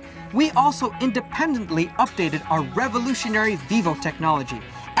design, we also independently updated our revolutionary vivo technology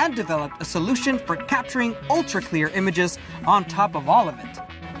and developed a solution for capturing ultra-clear images on top of all of it.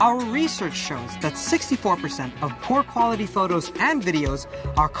 Our research shows that 64% of poor quality photos and videos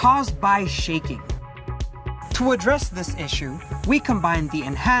are caused by shaking. To address this issue, we combined the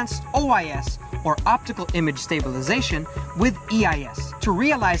enhanced OIS, or optical image stabilization, with EIS to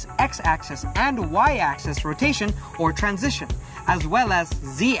realize X-axis and Y-axis rotation or transition, as well as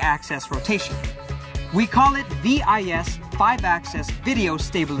Z-axis rotation. We call it VIS 5-axis video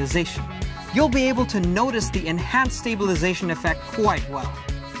stabilization. You'll be able to notice the enhanced stabilization effect quite well.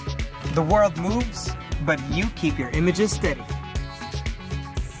 The world moves, but you keep your images steady.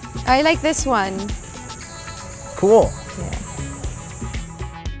 I like this one. Cool. Yeah.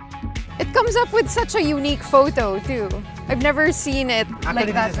 It comes up with such a unique photo too. I've never seen it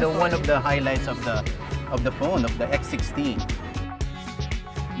like that before. One of the highlights of the phone, of the X60.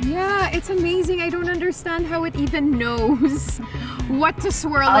 Yeah, it's amazing. I don't understand how it even knows what to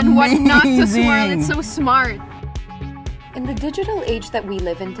swirl and what not to swirl. It's so smart. In the digital age that we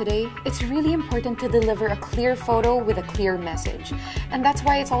live in today, it's really important to deliver a clear photo with a clear message. And that's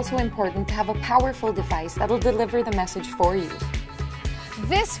why it's also important to have a powerful device that'll deliver the message for you.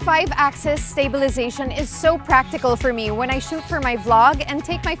 This 5-axis stabilization is so practical for me when I shoot for my vlog and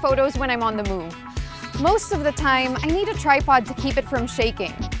take my photos when I'm on the move. Most of the time, I need a tripod to keep it from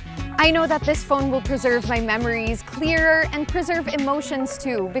shaking. I know that this phone will preserve my memories clearer and preserve emotions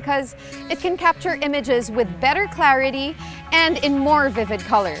too, because it can capture images with better clarity and in more vivid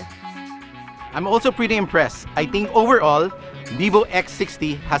color. I'm also pretty impressed. I think overall, Vivo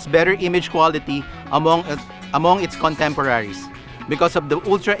X60 has better image quality among its contemporaries because of the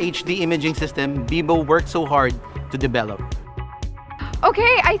Ultra HD imaging system Vivo worked so hard to develop.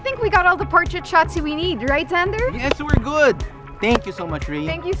 Okay, I think we got all the portrait shots we need, right, Xander? Yes, we're good. Thank you so much, Ree.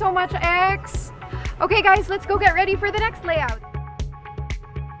 Thank you so much, X. Okay, guys, let's go get ready for the next layout.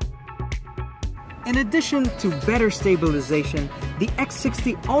 In addition to better stabilization, the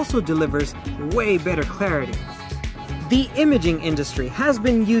X60 also delivers way better clarity. The imaging industry has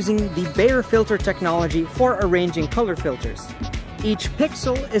been using the Bayer filter technology for arranging color filters. Each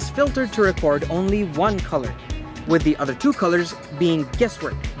pixel is filtered to record only one color, with the other two colors being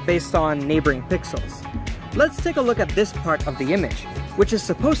guesswork based on neighboring pixels. Let's take a look at this part of the image, which is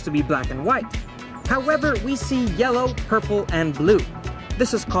supposed to be black and white. However, we see yellow, purple, and blue.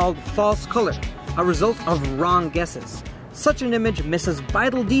 This is called false color, a result of wrong guesses. Such an image misses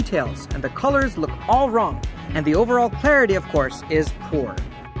vital details, and the colors look all wrong, and the overall clarity, of course, is poor.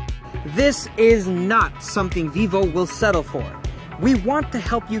 This is not something Vivo will settle for. We want to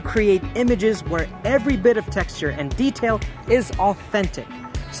help you create images where every bit of texture and detail is authentic,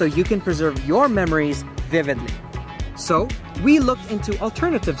 so you can preserve your memories vividly. So, we looked into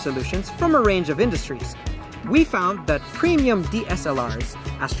alternative solutions from a range of industries. We found that premium DSLRs,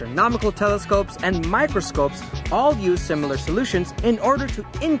 astronomical telescopes, and microscopes all use similar solutions in order to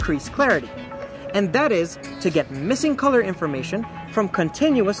increase clarity. And that is to get missing color information from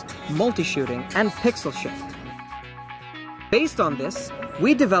continuous multi-shooting and pixel shift. Based on this,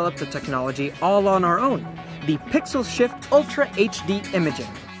 we developed a technology all on our own, the Pixel Shift Ultra HD imaging.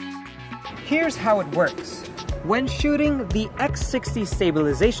 Here's how it works. When shooting, the X60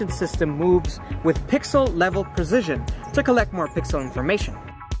 stabilization system moves with pixel-level precision to collect more pixel information.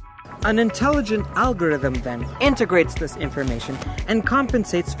 An intelligent algorithm then integrates this information and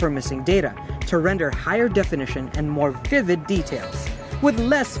compensates for missing data to render higher definition and more vivid details, with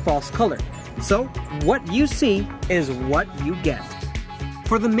less false color. So, what you see is what you get.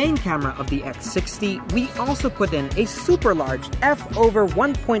 For the main camera of the X60, we also put in a super large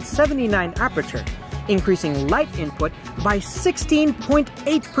f/1.79 aperture, increasing light input by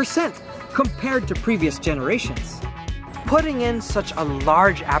 16.8% compared to previous generations. Putting in such a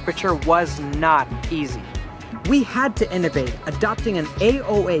large aperture was not easy. We had to innovate, adopting an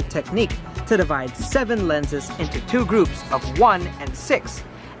AOA technique to divide 7 lenses into 2 groups of 1 and 6,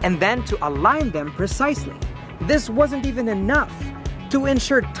 and then to align them precisely. This wasn't even enough. To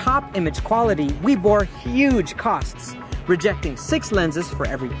ensure top image quality, we bore huge costs, rejecting 6 lenses for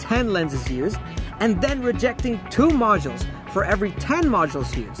every 10 lenses used, and then rejecting 2 modules for every 10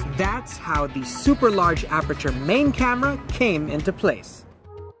 modules used. That's how the super large aperture main camera came into place.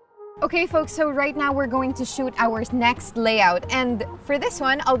 Okay folks, so right now we're going to shoot our next layout, and for this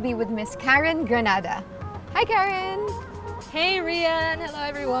one, I'll be with Miss Karen Granada. Hi Karen! Hey Rian! Hello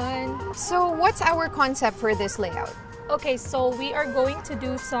everyone! So what's our concept for this layout? Okay, so we are going to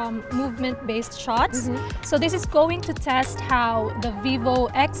do some movement-based shots. So this is going to test how the Vivo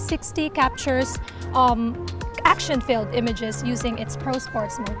X60 captures action-filled images using its Pro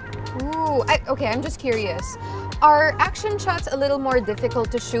Sports mode. Ooh, okay, I'm just curious. Are action shots a little more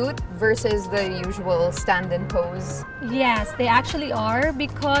difficult to shoot versus the usual stand and pose? Yes, they actually are,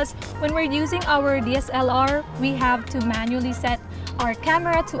 because when we're using our DSLR, we have to manually set our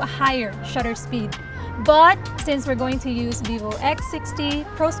camera to a higher shutter speed. But since we're going to use Vivo X60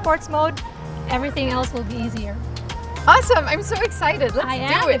 Pro Sports mode, everything else will be easier. Awesome! I'm so excited. Let's do it. I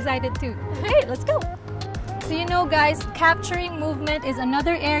am excited too. Okay, let's go. So you know guys, capturing movement is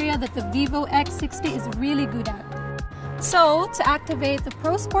another area that the Vivo X60 is really good at. So to activate the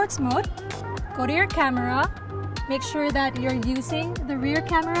Pro Sports mode, go to your camera, make sure that you're using the rear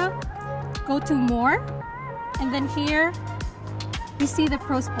camera, go to More, and then here you see the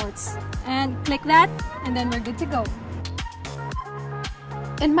Pro Sports. And click that, and then we're good to go.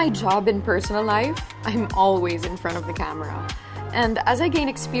 In my job and personal life, I'm always in front of the camera. And as I gain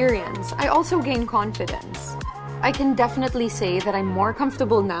experience, I also gain confidence. I can definitely say that I'm more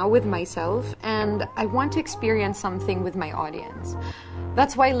comfortable now with myself, and I want to experience something with my audience.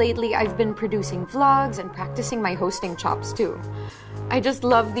 That's why lately I've been producing vlogs and practicing my hosting chops too. I just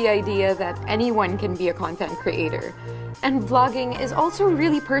love the idea that anyone can be a content creator. And vlogging is also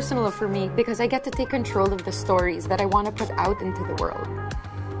really personal for me because I get to take control of the stories that I want to put out into the world.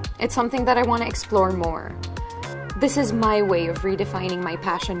 It's something that I want to explore more. This is my way of redefining my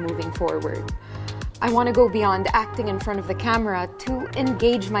passion moving forward. I want to go beyond acting in front of the camera to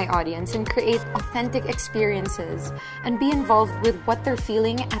engage my audience and create authentic experiences and be involved with what they're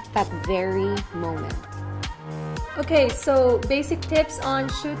feeling at that very moment. Okay, so basic tips on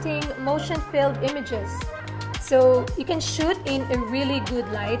shooting motion-filled images. So you can shoot in a really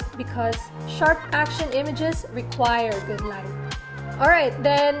good light because sharp action images require good light. Alright,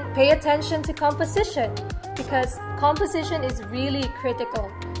 then pay attention to composition because composition is really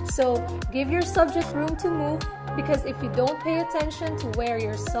critical. So give your subject room to move because if you don't pay attention to where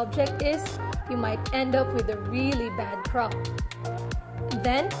your subject is, you might end up with a really bad crop.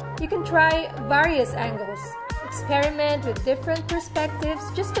 Then you can try various angles. Experiment with different perspectives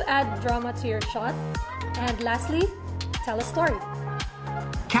just to add drama to your shot. And lastly, tell a story.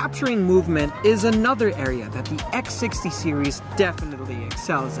 Capturing movement is another area that the X60 series definitely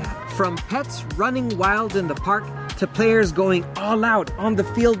excels at. From pets running wild in the park to players going all out on the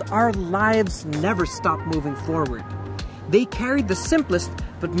field, our lives never stop moving forward. They carry the simplest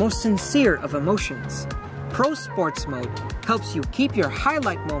but most sincere of emotions. Pro Sports mode helps you keep your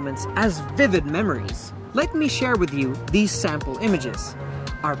highlight moments as vivid memories. Let me share with you these sample images.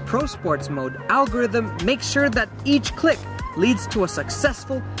 Our Pro Sports mode algorithm makes sure that each click leads to a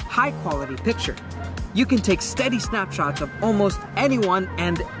successful, high-quality picture. You can take steady snapshots of almost anyone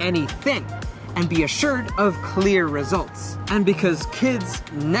and anything and be assured of clear results. And because kids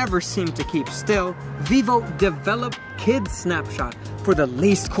never seem to keep still, Vivo developed Kids Snapshot for the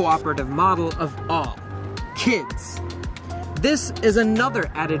least cooperative model of all, kids. This is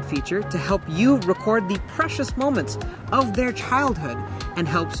another added feature to help you record the precious moments of their childhood and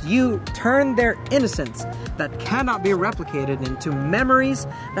helps you turn their innocence that cannot be replicated into memories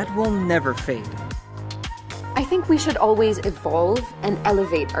that will never fade. I think we should always evolve and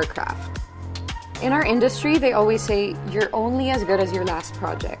elevate our craft. In our industry, they always say you're only as good as your last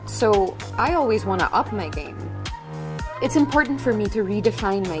project, so I always want to up my game. It's important for me to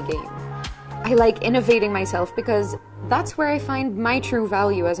redefine my game. I like innovating myself because that's where I find my true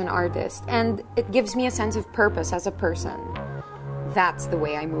value as an artist, and it gives me a sense of purpose as a person. That's the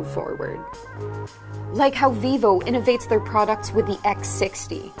way I move forward. Like how Vivo innovates their products with the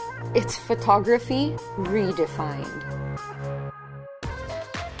X60. It's photography redefined.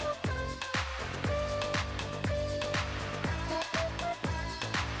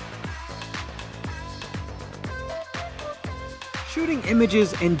 Shooting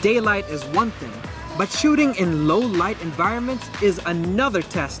images in daylight is one thing, but shooting in low light environments is another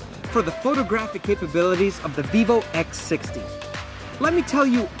test for the photographic capabilities of the Vivo X60. Let me tell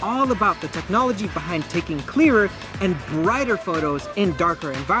you all about the technology behind taking clearer and brighter photos in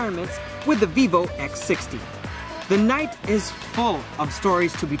darker environments with the Vivo X60. The night is full of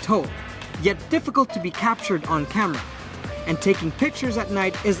stories to be told, yet difficult to be captured on camera. And taking pictures at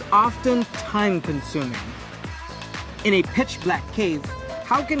night is often time-consuming. In a pitch-black cave,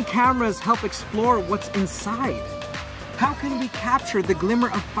 how can cameras help explore what's inside? How can we capture the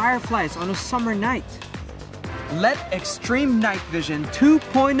glimmer of fireflies on a summer night? Let Extreme Night Vision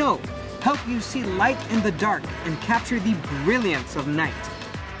 2.0 help you see light in the dark and capture the brilliance of night.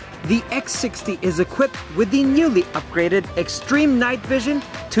 The X60 is equipped with the newly upgraded Extreme Night Vision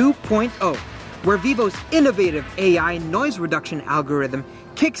 2.0, where Vivo's innovative AI noise reduction algorithm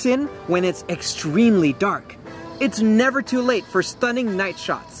kicks in when it's extremely dark. It's never too late for stunning night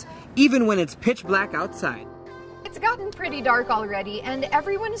shots, even when it's pitch black outside. It's gotten pretty dark already, and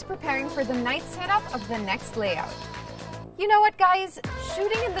everyone is preparing for the night setup of the next layout. You know what, guys?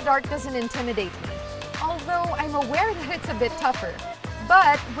 Shooting in the dark doesn't intimidate me, although I'm aware that it's a bit tougher.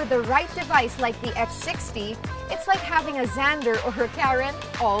 But with the right device like the X60, it's like having a Xander or a Karen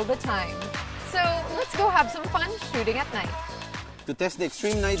all the time. So let's go have some fun shooting at night. To test the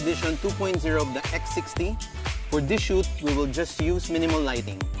Extreme Night Vision 2.0 of the X60, for this shoot, we will just use minimal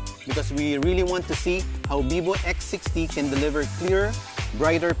lighting because we really want to see how Vivo X60 can deliver clearer,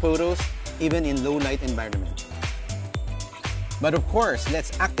 brighter photos even in low light environment. But of course,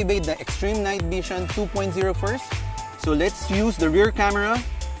 let's activate the Extreme Night Vision 2.0 first. So let's use the rear camera,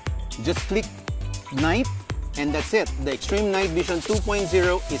 just click night, and that's it. The Extreme Night Vision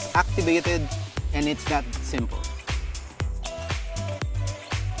 2.0 is activated, and it's that simple.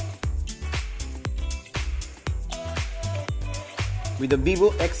 With the Vivo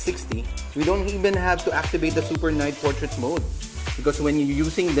X60, we don't even have to activate the Super Night Portrait mode because when you're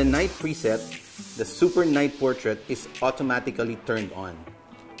using the night preset, the Super Night Portrait is automatically turned on.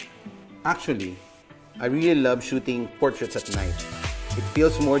 Actually, I really love shooting portraits at night. It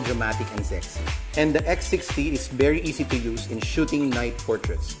feels more dramatic and sexy. And the X60 is very easy to use in shooting night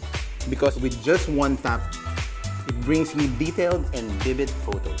portraits because with just one tap, it brings me detailed and vivid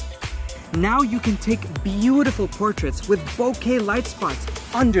photos. Now you can take beautiful portraits with bokeh light spots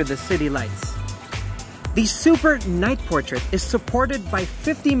under the city lights. The Super Night Portrait is supported by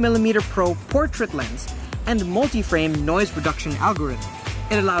 50mm Pro portrait lens and multi-frame noise reduction algorithm.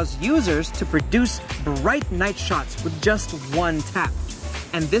 It allows users to produce bright night shots with just one tap.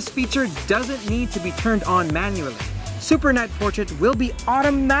 And this feature doesn't need to be turned on manually. Super Night Portrait will be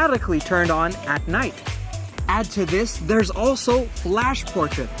automatically turned on at night. Add to this, there's also Flash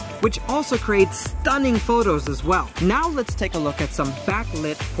Portrait, which also creates stunning photos as well. Now let's take a look at some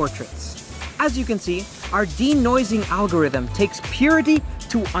backlit portraits. As you can see, our denoising algorithm takes purity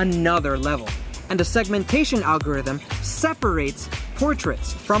to another level, and the segmentation algorithm separates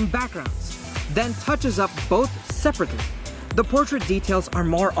portraits from backgrounds, then touches up both separately. The portrait details are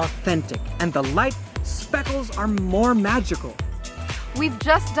more authentic, and the light speckles are more magical. We've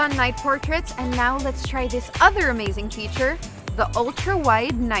just done night portraits, and now let's try this other amazing feature, the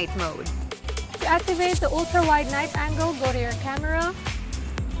ultra-wide night mode. To activate the ultra-wide night angle, go to your camera,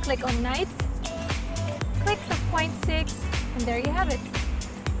 click on night, click the 0.6, and there you have it.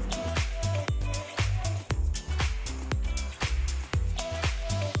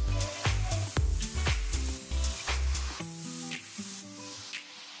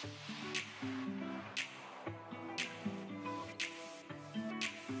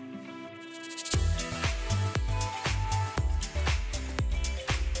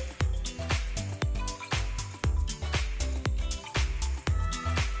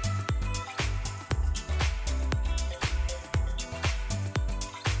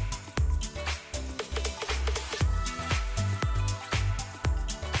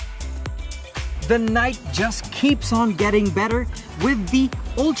 The night just keeps on getting better with the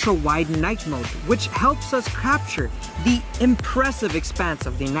ultra-wide night mode, which helps us capture the impressive expanse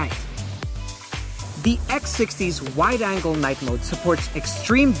of the night. The X60's wide-angle night mode supports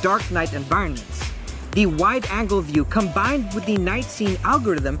extreme dark night environments. The wide-angle view combined with the night scene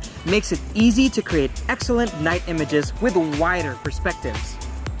algorithm makes it easy to create excellent night images with wider perspectives.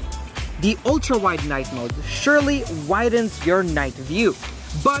 The ultra-wide night mode surely widens your night view.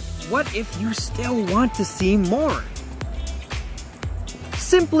 But what if you still want to see more?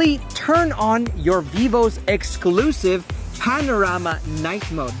 Simply turn on your Vivo's exclusive Panorama Night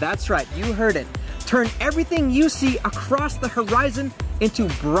Mode. That's right, you heard it. Turn everything you see across the horizon into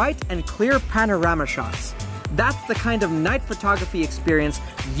bright and clear panorama shots. That's the kind of night photography experience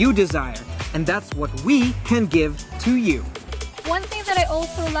you desire, and that's what we can give to you. One thing that I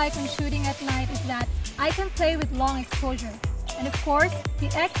also like when shooting at night is that I can play with long exposure. And of course, the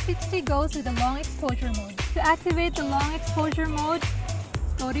X60 goes with the long exposure mode. To activate the long exposure mode,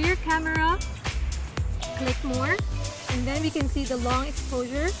 go to your camera, click more, and then we can see the long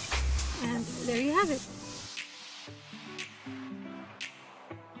exposure, and there you have it.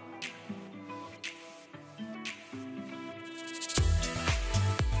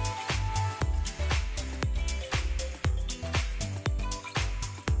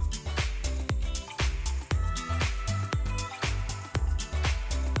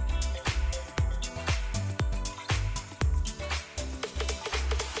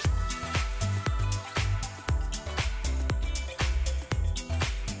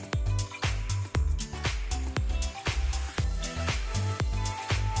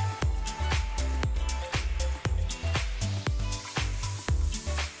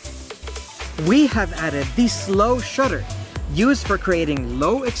 we have added the slow shutter, used for creating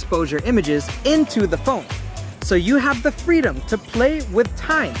low exposure images into the phone. So you have the freedom to play with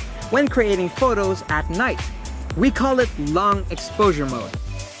time when creating photos at night. We call it long exposure mode.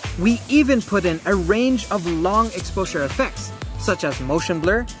 We even put in a range of long exposure effects, such as motion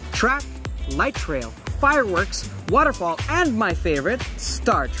blur, track, light trail, fireworks, waterfall, and my favorite,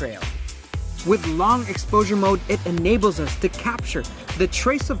 star trail. With long exposure mode, it enables us to capture the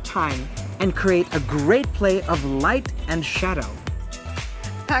trace of time and create a great play of light and shadow.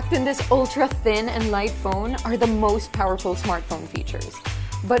 Packed in this ultra-thin and light phone are the most powerful smartphone features.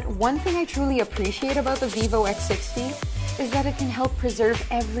 But one thing I truly appreciate about the Vivo X60 is that it can help preserve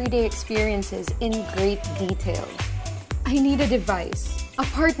everyday experiences in great detail. I need a device, a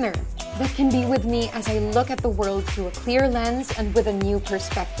partner, that can be with me as I look at the world through a clear lens and with a new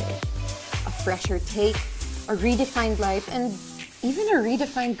perspective. A fresher take, a redefined life, and even a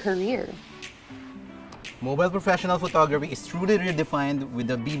redefined career. Mobile professional photography is truly redefined with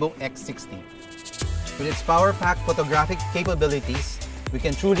the Vivo X60. With its power-packed photographic capabilities, we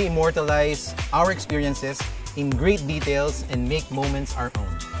can truly immortalize our experiences in great details and make moments our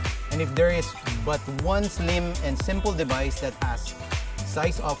own. And if there is but one slim and simple device that has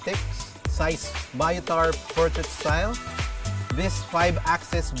ZEISS optics, ZEISS Biotar portrait style, this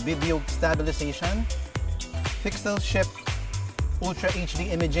 5-axis video stabilization, pixel shift Ultra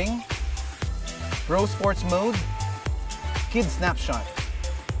HD imaging, Pro Sports mode, Kid Snapshot,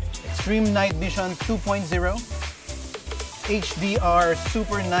 Extreme Night Vision 2.0, HDR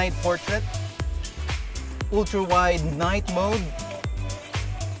Super Night Portrait, Ultra Wide Night Mode,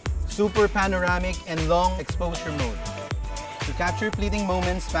 Super Panoramic and Long Exposure Mode, to capture fleeting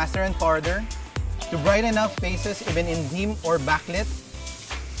moments faster and farther, to brighten up faces even in dim or backlit,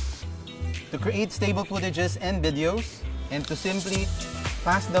 to create stable footages and videos, and to simply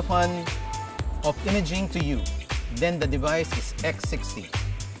pass the fun of imaging to you. Then the device is X60.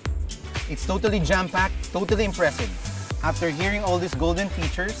 It's totally jam-packed, totally impressive. After hearing all these golden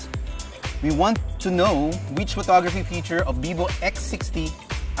features, we want to know which photography feature of Vivo X60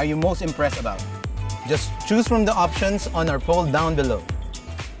 are you most impressed about. Just choose from the options on our poll down below.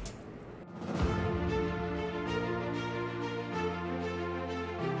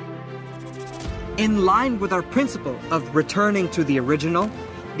 In line with our principle of returning to the original,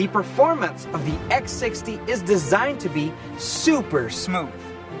 the performance of the X60 is designed to be super smooth.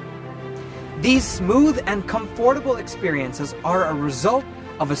 These smooth and comfortable experiences are a result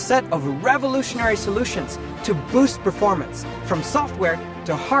of a set of revolutionary solutions to boost performance, from software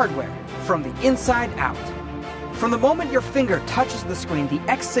to hardware, from the inside out. From the moment your finger touches the screen, the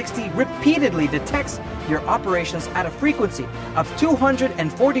X60 repeatedly detects your operations at a frequency of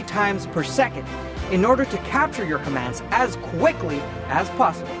 240 times per second in order to capture your commands as quickly as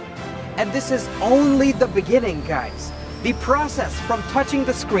possible. And this is only the beginning, guys. The process from touching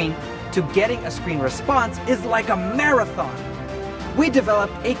the screen to getting a screen response is like a marathon. We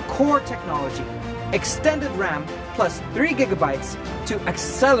developed a core technology, extended RAM plus 3 GB to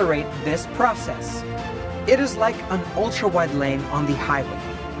accelerate this process. It is like an ultra-wide lane on the highway,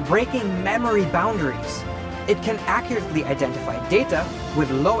 breaking memory boundaries. It can accurately identify data with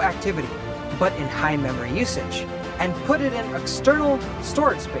low activity, but in high memory usage, and put it in external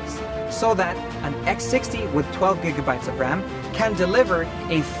storage space, so that an X60 with 12 GB of RAM can deliver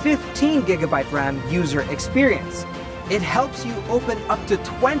a 15 GB RAM user experience. It helps you open up to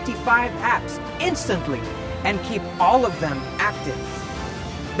 25 apps instantly and keep all of them active.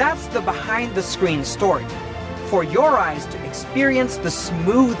 That's the behind-the-screen story. For your eyes to experience the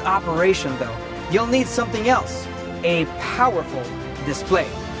smooth operation, though, you'll need something else, a powerful display.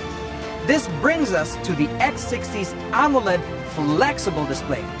 This brings us to the X60's AMOLED flexible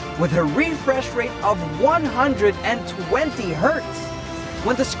display with a refresh rate of 120 Hz.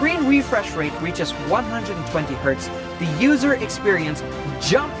 When the screen refresh rate reaches 120 Hz, the user experience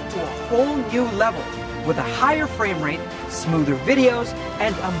jumps to a whole new level with a higher frame rate, smoother videos,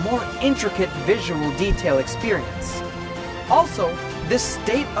 and a more intricate visual detail experience. Also, this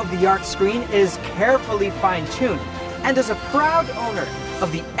state-of-the-art screen is carefully fine-tuned and is a proud owner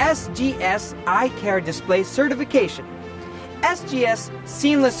of the SGS Eye Care Display certification, SGS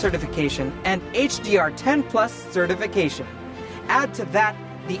Seamless certification, and HDR10 Plus certification. Add to that,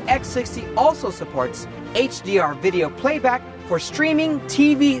 the X60 also supports HDR video playback for streaming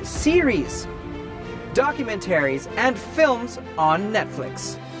TV series, documentaries, and films on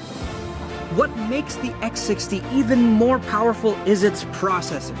Netflix. What makes the X60 even more powerful is its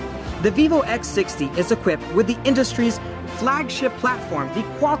processor. The Vivo X60 is equipped with the industry's flagship platform, the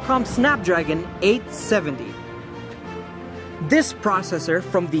Qualcomm Snapdragon 870. This processor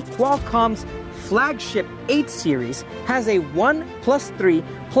from the Qualcomm's flagship 8 series has a 1+3+4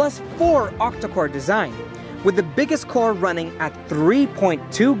 octa-core design, with the biggest core running at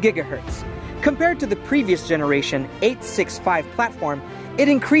 3.2 GHz. Compared to the previous generation 865 platform, it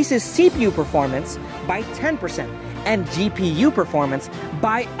increases CPU performance by 10% and GPU performance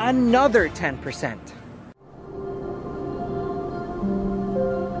by another 10%.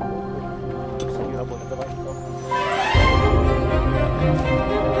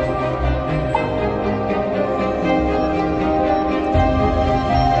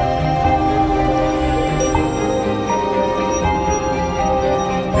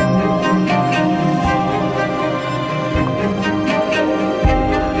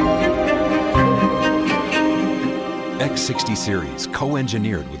 X60 Series,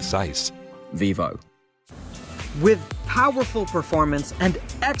 co-engineered with ZEISS. Vivo. With powerful performance and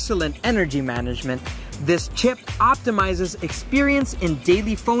excellent energy management, this chip optimizes experience in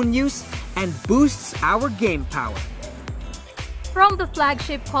daily phone use and boosts our game power. From the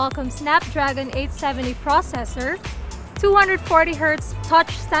flagship Qualcomm Snapdragon 870 processor, 240Hz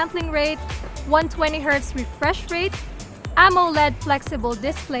touch sampling rate, 120Hz refresh rate, AMOLED flexible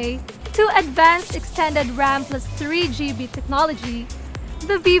display, to advanced extended RAM plus 3 GB technology,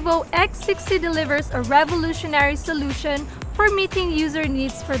 the Vivo X60 delivers a revolutionary solution for meeting user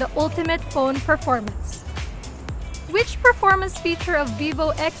needs for the ultimate phone performance. Which performance feature of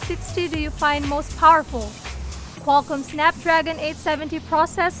Vivo X60 do you find most powerful? Qualcomm Snapdragon 870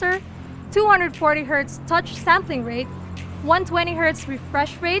 processor, 240Hz touch sampling rate, 120Hz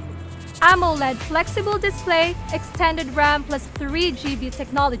refresh rate, AMOLED flexible display, extended RAM plus 3 GB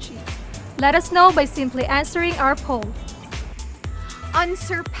technology. Let us know by simply answering our poll.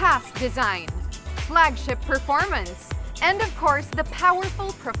 Unsurpassed design, flagship performance, and of course the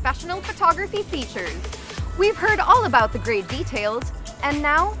powerful professional photography features. We've heard all about the great details, and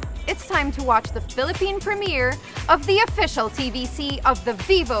now it's time to watch the Philippine premiere of the official TVC of the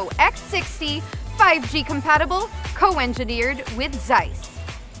Vivo X60 5G compatible, co-engineered with ZEISS.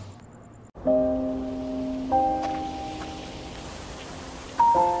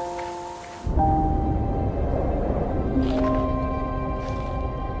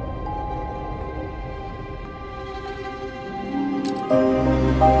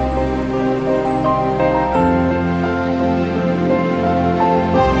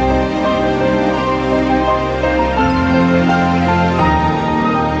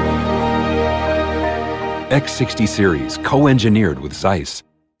 X60 Series, co-engineered with ZEISS.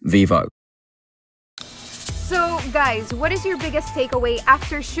 Vivo. So guys, what is your biggest takeaway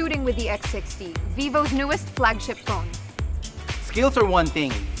after shooting with the X60, Vivo's newest flagship phone? Skills are one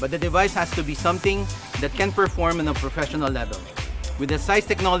thing, but the device has to be something that can perform on a professional level. With the ZEISS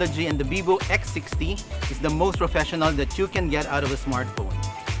technology, and the Vivo X60 is the most professional that you can get out of a smartphone.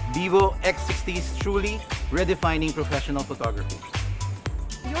 Vivo X60 is truly redefining professional photography.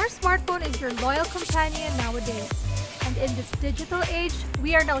 Your smartphone is your loyal companion nowadays. And in this digital age,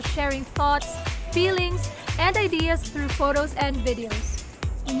 we are now sharing thoughts, feelings, and ideas through photos and videos.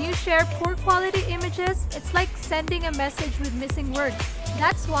 When you share poor quality images, it's like sending a message with missing words.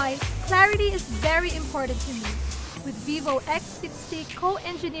 That's why clarity is very important to me. With Vivo X60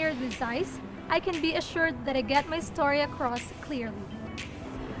 co-engineered with ZEISS, I can be assured that I get my story across clearly.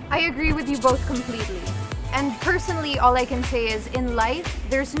 I agree with you both completely. And personally, all I can say is, in life,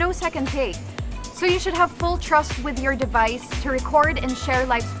 there's no second take. So you should have full trust with your device to record and share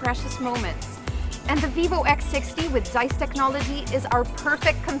life's precious moments. And the Vivo X60 with ZEISS technology is our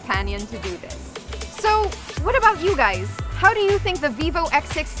perfect companion to do this. So, what about you guys? How do you think the Vivo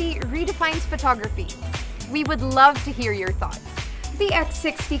X60 redefines photography? We would love to hear your thoughts. The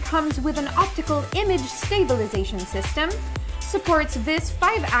X60 comes with an optical image stabilization system, supports VIS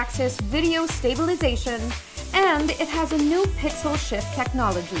 5-axis video stabilization, and it has a new pixel shift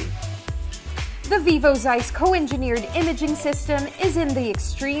technology. The Vivo ZEISS co-engineered imaging system is in the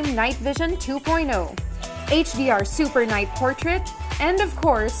Extreme Night Vision 2.0, HDR Super Night Portrait, and of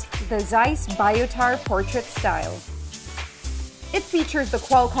course, the ZEISS Biotar Portrait style. It features the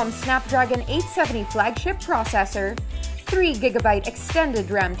Qualcomm Snapdragon 870 flagship processor, 3 GB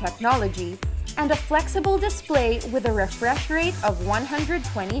extended RAM technology, and a flexible display with a refresh rate of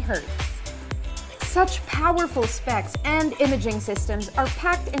 120 Hz. Such powerful specs and imaging systems are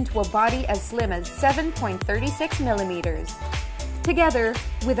packed into a body as slim as 7.36 millimeters. Together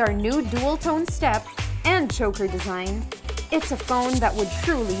with our new dual-tone step and choker design, it's a phone that would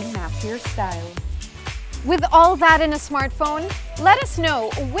truly match your style. With all that in a smartphone, let us know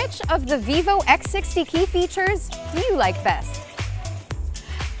which of the Vivo X60 key features do you like best.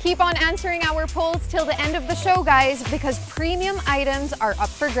 Keep on answering our polls till the end of the show, guys, because premium items are up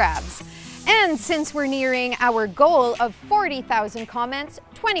for grabs. And since we're nearing our goal of 40,000 comments,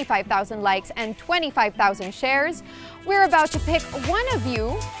 25,000 likes, and 25,000 shares, we're about to pick one of you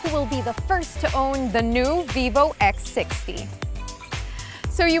who will be the first to own the new Vivo X60.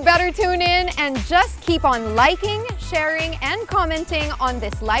 So you better tune in and just keep on liking, sharing, and commenting on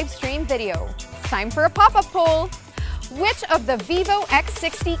this live stream video. It's time for a pop-up poll. Which of the Vivo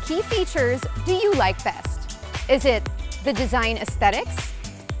X60 key features do you like best? Is it the design aesthetics,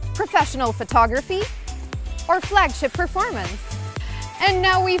 professional photography, or flagship performance? And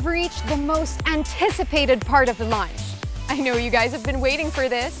now we've reached the most anticipated part of the launch. I know you guys have been waiting for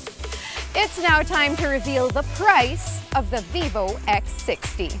this. It's now time to reveal the price of the Vivo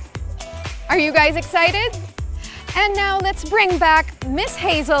X60. Are you guys excited? And now let's bring back Miss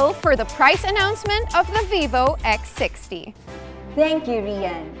Hazel for the price announcement of the Vivo X60. Thank you,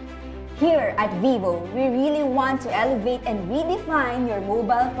 Rian. Here at Vivo, we really want to elevate and redefine your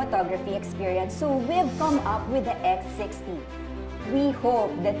mobile photography experience, so we've come up with the X60. We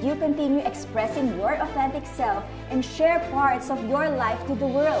hope that you continue expressing your authentic self and share parts of your life to the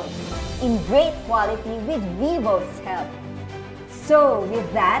world in great quality with Vivo's help. So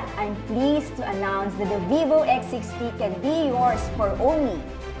with that, I'm pleased to announce that the Vivo X60 can be yours for only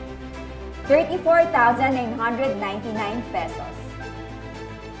 34,999 pesos.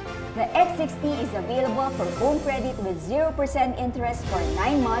 The X60 is available for home credit with 0% interest for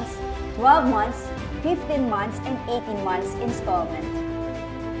 9 months, 12 months, 15 months, and 18 months installment.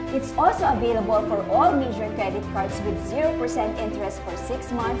 It's also available for all major credit cards with 0% interest for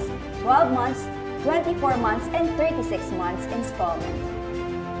 6 months, 12 months, 24 months, and 36 months installment.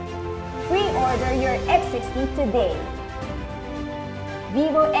 Pre-order your X60 today.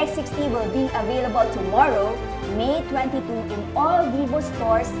 Vivo X60 will be available tomorrow, May 22, in all Vivo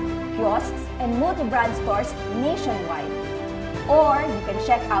stores, kiosks, and multi-brand stores nationwide. Or you can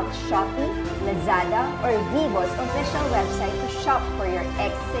check out Shopee, Lazada, or Vivo's official website to shop for your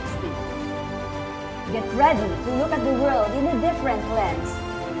X60. Get ready to look at the world in a different lens.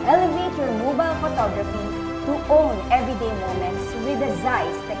 Elevate your mobile photography to own everyday moments with the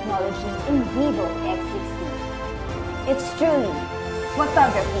ZEISS technology in Vivo X60. It's truly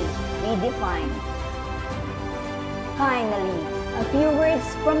photography redefined. Finally, a few words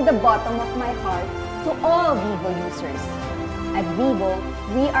from the bottom of my heart to all Vivo users. At Vivo,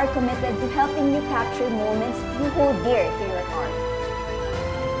 we are committed to helping you capture moments you hold dear to your heart.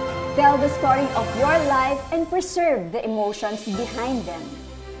 Tell the story of your life and preserve the emotions behind them.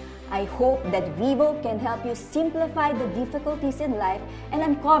 I hope that Vivo can help you simplify the difficulties in life and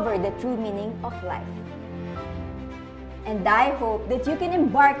uncover the true meaning of life. And I hope that you can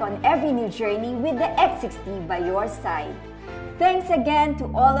embark on every new journey with the X60 by your side. Thanks again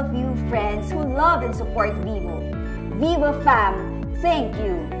to all of you friends who love and support Vivo. Vivo fam, thank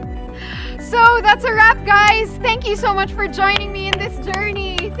you. So that's a wrap, guys. Thank you so much for joining me in this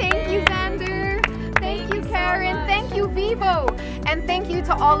journey. Thank you, Xander. Thank you, Karen. Thank you, Vivo. And thank you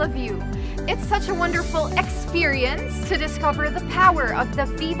to all of you. It's such a wonderful experience to discover the power of the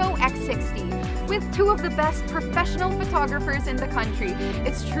Vivo X60 with two of the best professional photographers in the country.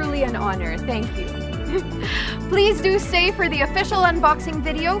 It's truly an honor. Thank you. Please do stay for the official unboxing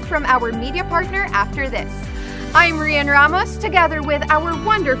video from our media partner after this. I'm Rian Ramos, together with our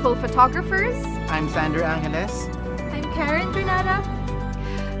wonderful photographers. I'm Xander Angeles. I'm Karen Granada.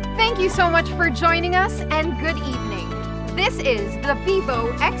 Thank you so much for joining us, and good evening. This is the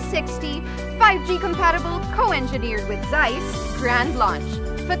Vivo X60 5G compatible, co-engineered with ZEISS grand launch.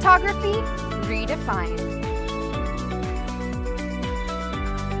 Photography redefined.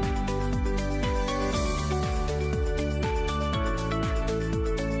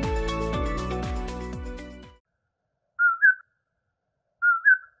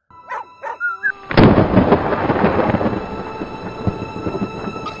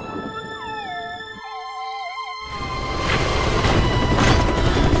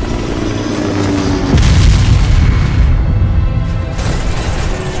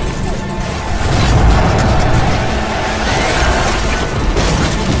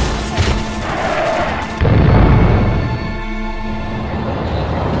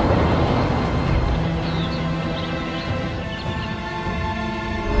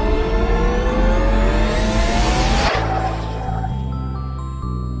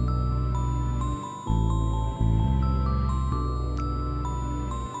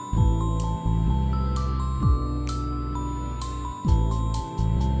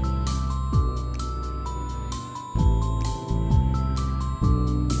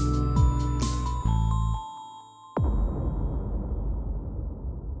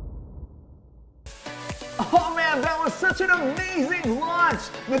 such an amazing launch!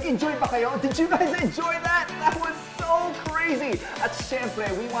 Nag-enjoy ba kayo? Did you guys enjoy that? That was so crazy! At syempre,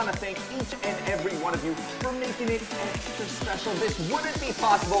 we want to thank each and every one of you for making it extra special. This wouldn't be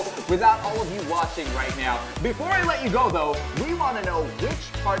possible without all of you watching right now. Before I let you go though, we want to know which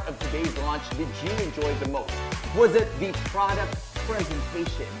part of today's launch did you enjoy the most? Was it the product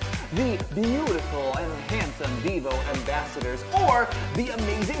presentation, the beautiful and handsome Vivo ambassadors, or the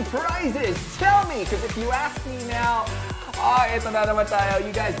amazing prizes? Tell me, because if you ask me now, ito na naman tayo.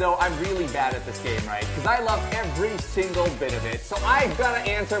 You guys know I'm really bad at this game, right? Because I love every single bit of it. So I've got to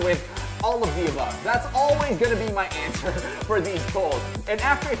answer with all of the above. That's always going to be my answer for these polls. And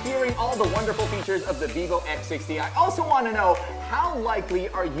after hearing all the wonderful features of the Vivo X60, I also want to know, how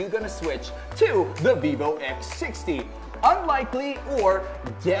likely are you going to switch to the Vivo X60? Unlikely or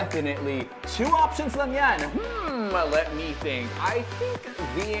definitely? Two options lang yan. Let me think. I think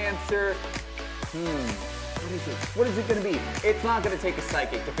the answer, what is it gonna be? It's not gonna take a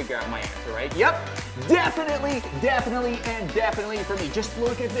psychic to figure out my answer, right? Yep, definitely, and definitely for me. Just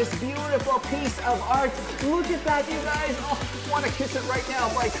look at this beautiful piece of art. Look at that, you guys. Oh, I wanna kiss it right now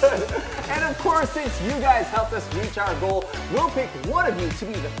if I could. And of course, since you guys helped us reach our goal, we'll pick one of you to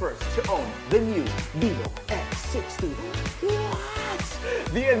be the first to own the new Vivo X60.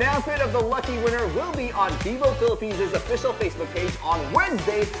 What? The announcement of the lucky winner will be on Vivo Philippines' official Facebook page on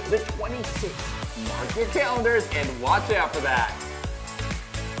Wednesday, the 26th. Mark your calendars and watch out for that.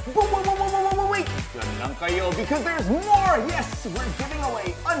 Wait! Dyan lang kayo, because there's more! Yes, we're giving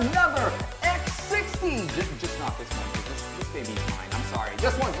away another X60! Just not this one. This baby's mine. I'm sorry.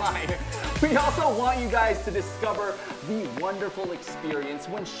 This one's mine. We also want you guys to discover the wonderful experience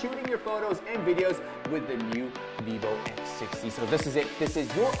when shooting your photos and videos with the new Vivo X60. So this is it. This is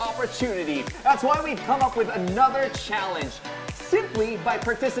your opportunity. That's why we've come up with another challenge. Simply by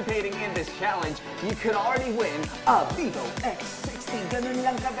participating in this challenge, you could already win a Vivo X60. Ganun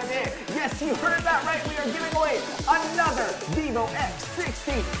lang kadali. Yes, you heard that right. We are giving away another Vivo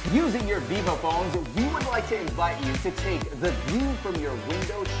X60. Using your Vivo phones, we would like to invite you to take the View from Your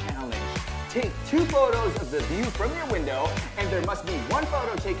Window challenge. Take 2 photos of the view from your window, and there must be 1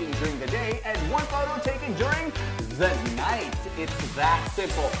 photo taken during the day and 1 photo taken during the night. It's that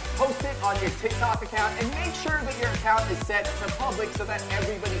simple. Post it on your TikTok account and make sure that your account is set to public so that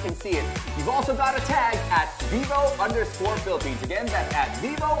everybody can see it. You've also got a tag at Vivo_Philippines. Again, that's at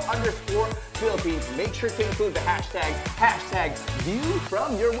Vivo_Philippines. Make sure to include the hashtag view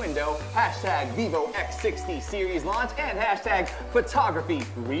from your window, hashtag Vivo X60 Series launch, and hashtag photography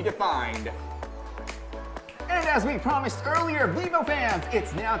redefined. And as we promised earlier, Vivo fans,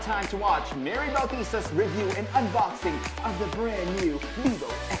 it's now time to watch Mary Bautista's review and unboxing of the brand new Vivo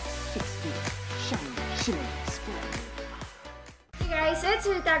X60. Shiny. Hey guys, it's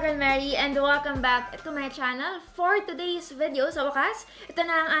Rita Mary and welcome back to my channel. For today's video, sa wakas, ito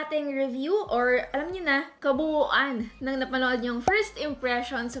na ang ating review or alam niyo na, kabuuan ng napanood yung first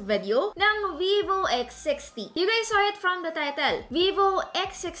impressions video ng Vivo X60. You guys saw it from the title. Vivo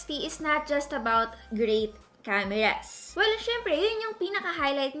X60 is not just about great cameras. Well, syempre, yun yung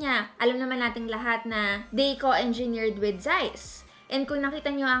pinaka-highlight niya. Alam naman nating lahat na they co-engineered with ZEISS. And kung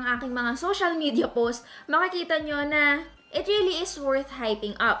nakita nyo ang aking mga social media posts, makikita nyo na it really is worth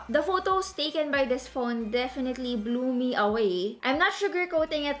hyping up. The photos taken by this phone definitely blew me away. I'm not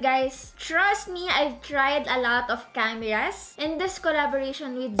sugarcoating it, guys. Trust me, I've tried a lot of cameras, and this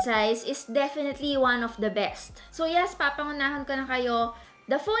collaboration with ZEISS is definitely one of the best. So yes, papangunahan ko na kayo.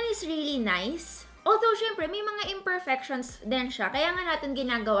 The phone is really nice. Although, syempre, may mga imperfections din siya. Kaya nga natin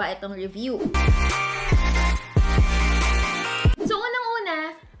ginagawa itong review. So,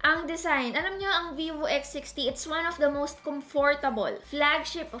 unang-una, ang design. Alam nyo, ang Vivo X60, it's one of the most comfortable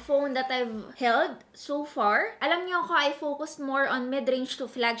flagship phone that I've held so far. Alam nyo ako, I focused more on mid-range to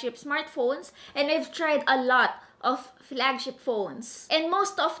flagship smartphones, and I've tried a lot of flagship phones. And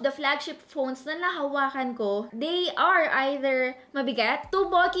most of the flagship phones na nahawakan ko, they are either mabigat, too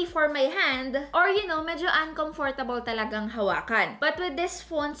bulky for my hand, or you know, medyo uncomfortable talagang hawakan. But with this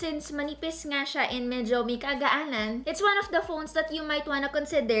phone, since manipis nga siya and medyo may kagaanan, it's one of the phones that you might wanna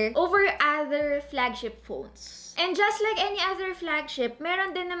consider over other flagship phones. And just like any other flagship,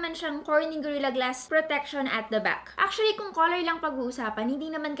 meron din naman siyang Corning Gorilla Glass protection at the back. Actually, kung color lang pag-uusapan,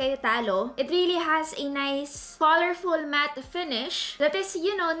 hindi naman kayo talo. It really has a nice, colorful beautiful matte finish that is,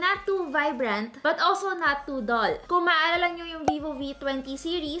 you know, not too vibrant but also not too dull. Kung maaalala nyo yung Vivo V20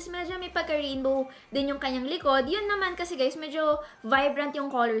 series, medyo may pagka-rainbow din yung kanyang likod. Yun naman kasi guys, medyo vibrant yung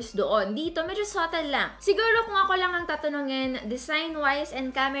colors doon. Dito, medyo subtle lang. Siguro kung ako lang ang tatanungin, design-wise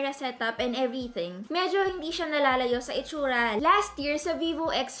and camera setup and everything, medyo hindi siya nalalayo sa itsura last year sa Vivo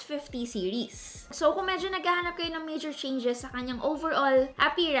X50 series. So, kung medyo naghahanap kayo ng major changes sa kanyang overall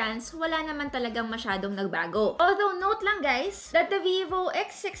appearance, wala naman talagang masyadong nagbago. Although, note lang guys, that the Vivo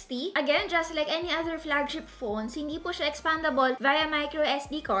X60, again, just like any other flagship phones, hindi po siya expandable via micro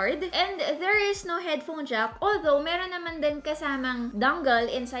SD card, and there is no headphone jack, although meron naman din kasamang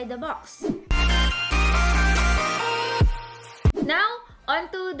dongle inside the box. Now,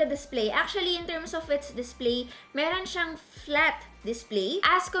 onto the display. Actually, in terms of its display, meron siyang flat display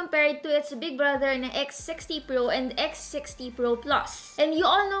as compared to its big brother na X60 Pro and X60 Pro Plus. And you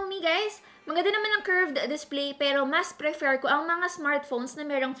all know me guys, maganda naman ang curved display pero mas prefer ko ang mga smartphones na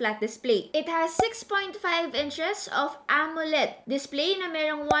merong flat display. It has 6.5 inches of AMOLED display na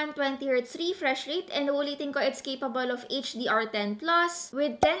merong 120Hz refresh rate, and ulitin ko, it's capable of HDR10+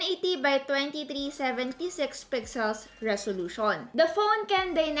 with 1080 by 2376 pixels resolution. The phone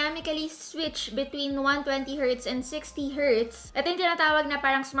can dynamically switch between 120Hz and 60Hz. Ito yung tinatawag na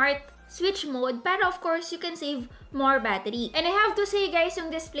parang smart switch mode, pero of course, you can save more battery. And I have to say guys,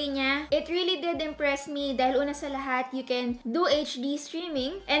 yung display niya, it really did impress me dahil una sa lahat, you can do HD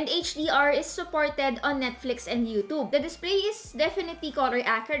streaming and HDR is supported on Netflix and YouTube. The display is definitely color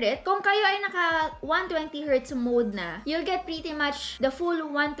accurate. Kung kayo ay naka 120Hz mode na, you'll get pretty much the full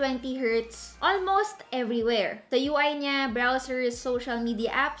 120Hz almost everywhere. Sa UI niya, browsers, social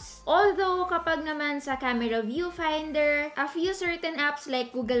media apps. Although, kapag naman sa camera viewfinder, a few certain apps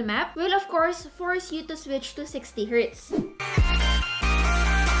like Google Maps will of course force you to switch to 60Hz.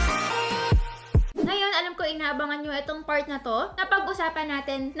 Ngayon, alam ko inaabangan nyo itong part na to na pag-usapan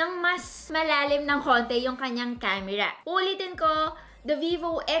natin ng mas malalim ng konti yung kanyang camera. Ulitin ko, the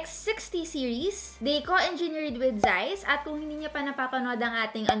Vivo X60 series, they co-engineered with ZEISS, at kung hindi niyo pa napapanood ang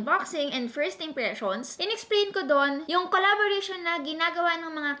ating unboxing and first impressions, in-explain ko doon yung collaboration na ginagawa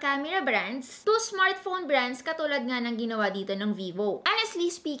ng mga camera brands to smartphone brands katulad nga ng ginawa dito ng Vivo.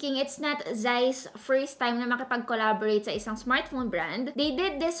 Honestly speaking, it's not ZEISS first time na makipag-collaborate sa isang smartphone brand. They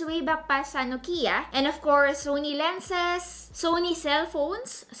did this way back pa sa Nokia, and of course, Sony lenses, Sony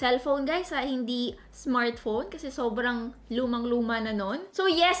cellphones. Cellphone guys ha, hindi smartphone kasi sobrang lumang-luma na nun. So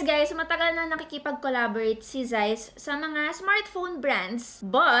yes guys, matagal na nakikipag-collaborate si ZEISS sa mga smartphone brands,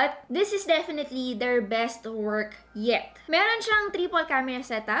 but this is definitely their best work yet. Meron siyang triple camera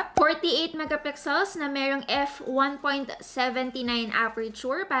setup, 48 megapixels na merong f1.79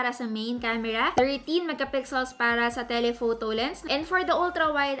 aperture para sa main camera, 13 megapixels para sa telephoto lens, and for the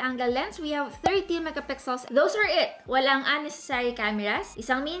ultra-wide angle lens, we have 13 megapixels. Those are it. Walang unnecessary cameras.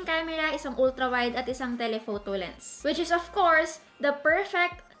 Isang main camera, isang ultra-wide, at isang telephoto lens. Which is of course, the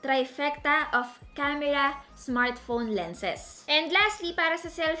perfect trifecta of camera smartphone lenses. And lastly, para sa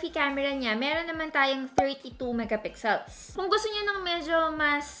selfie camera niya, meron naman tayong 32 megapixels. Kung gusto niyo ng medyo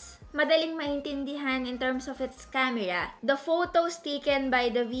mas madaling maintindihan in terms of its camera, the photos taken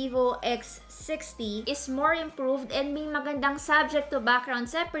by the Vivo X60 is more improved and may magandang subject to background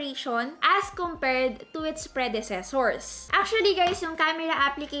separation as compared to its predecessors. Actually guys, yung camera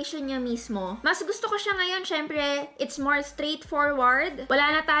application niya mismo, mas gusto ko siya ngayon. Syempre, it's more straightforward. Wala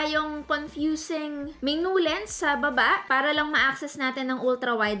na tayong confusing menu lens sa baba para lang ma-access natin ng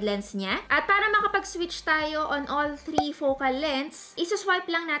ultra-wide lens niya. At para makapag-switch tayo on all three focal lengths, isa-swipe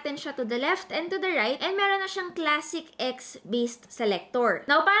lang natin siya to the left and to the right, and meron na siyang classic X-based selector.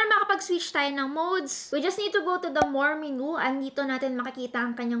 Now, para makapag-switch tayo ng modes, we just need to go to the more menu. Andito natin makikita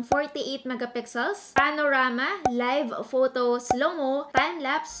ang kanyang 48 megapixels, panorama, live photo, slow-mo,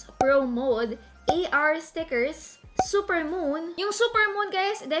 time-lapse, pro mode, AR stickers, Super Moon. Yung Super Moon,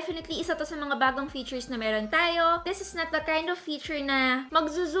 guys, definitely isa to sa mga bagong features na meron tayo. This is not the kind of feature na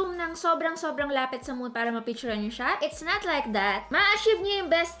mag-zoom ng sobrang lapit sa moon para mapicturean nyo siya. It's not like that. Ma-achieve nyo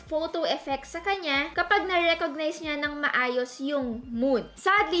yung best photo effect sa kanya kapag na-recognize niya ng maayos yung moon.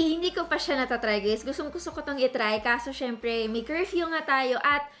 Sadly, hindi ko pa siya natatry, guys. Gusto ko tong itry, kaso syempre, may curfew nga tayo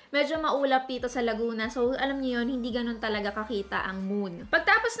at medyo maulap dito sa Laguna. So, alam niyo yun, hindi ganun talaga kakita ang moon.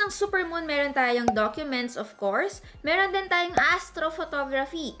 Pagtapos ng Super Moon, meron tayong documents, of course. Meron din tayong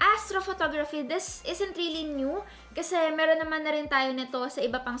astrophotography. Astrophotography, this isn't really new. Kasi meron naman na rin tayo nito sa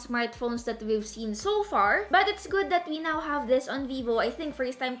iba pang smartphones that we've seen so far. But it's good that we now have this on Vivo. I think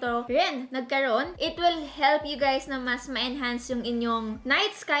first time to rin nagkaroon. It will help you guys na mas ma-enhance yung inyong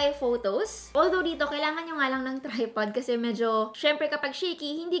night sky photos. Although dito, kailangan nyo nga lang ng tripod kasi medyo, syempre kapag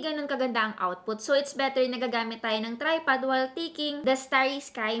shaky, hindi ganun kaganda ang output. So it's better na gagamit tayo ng tripod while taking the starry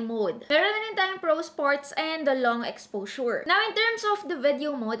sky mode. Meron na rin tayong Pro Sports and the long exposure. Now, in terms of the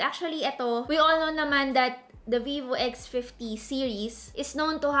video mode, actually ito, we all know naman that the Vivo X50 series is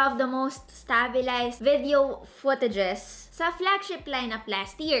known to have the most stabilized video footages sa flagship lineup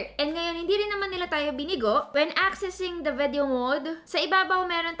last year. And ngayon, hindi rin naman nila tayo binigo. When accessing the video mode, sa ibabaw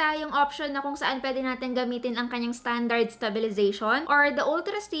meron tayong option na kung saan pwede natin gamitin ang kanyang standard stabilization or the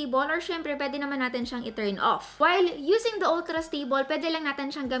ultra stable, or syempre pwede naman natin siyang i-turn off. While using the ultra stable, pwede lang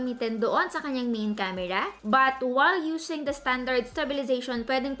natin siyang gamitin doon sa kanyang main camera. But while using the standard stabilization,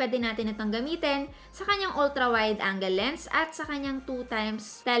 pwede natin itong gamitin sa kanyang ultra wide angle lens at sa kanyang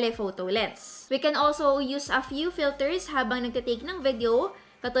 2x telephoto lens. We can also use a few filters habang nagtitake ng video,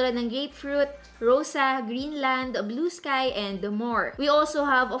 katulad ng grapefruit, rosa, greenland, blue sky, and more. We also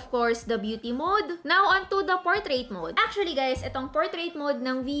have, of course, the beauty mode. Now, onto the portrait mode. Actually, guys, itong portrait mode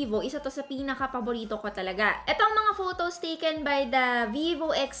ng Vivo, isa to sa pinaka-paborito ko talaga. Itong mga photos taken by the Vivo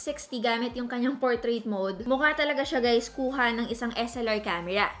X60 gamit yung kanyang portrait mode, mukha talaga siya, guys, kuha ng isang SLR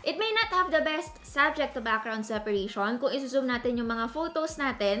camera. It may not have the best subject to background separation. Kung iso-zoom natin yung mga photos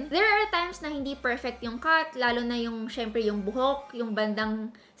natin, there are times na hindi perfect yung cut, lalo na yung, syempre, yung buhok, yung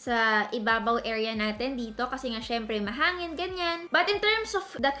bandang sa ibabaw area natin dito kasi nga syempre mahangin, ganyan. But in terms of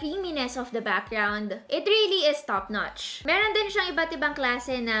the creaminess of the background, it really is top-notch. Meron din siyang iba't ibang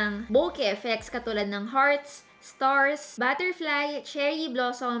klase ng bokeh effects katulad ng hearts, stars, butterfly, cherry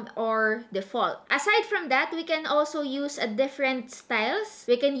blossom, or default. Aside from that, we can also use different styles.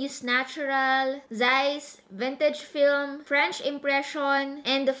 We can use natural, ZEISS, vintage film, French impression,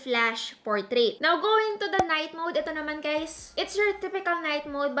 and the flash portrait. Now, going to the night mode, ito naman guys, it's your typical night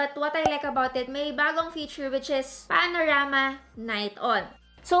mode, but what I like about it, may bagong feature which is panorama night on.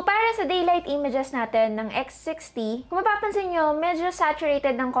 So, para sa daylight images natin ng X60, kung mapapansin nyo, medyo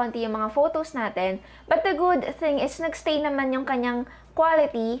saturated ng konti yung mga photos natin. But the good thing is, nagstay naman yung kanyang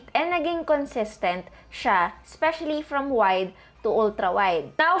quality and naging consistent siya, especially from wide to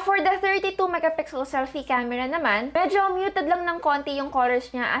ultra-wide. Now, for the 32 megapixel selfie camera naman, medyo muted lang ng konti yung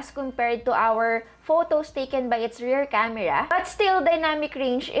colors niya as compared to our photos taken by its rear camera, but still, dynamic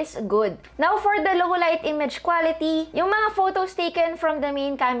range is good. Now, for the low light image quality, yung mga photos taken from the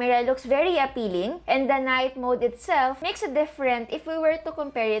main camera looks very appealing, and the night mode itself makes it different if we were to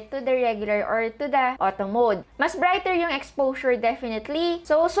compare it to the regular or to the auto mode. Mas brighter yung exposure definitely,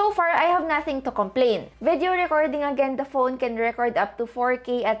 so far, I have nothing to complain. Video recording, again, the phone can record up to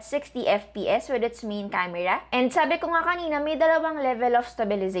 4K at 60 FPS with its main camera, and sabi ko nga kanina, may dalawang level of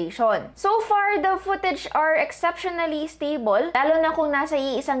stabilization. So far, the footage are exceptionally stable, lalo na kung nasa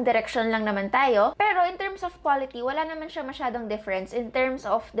iisang direction lang naman tayo. Pero in terms of quality, wala naman siya masyadong difference in terms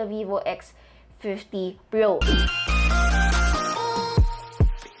of the Vivo X50 Pro.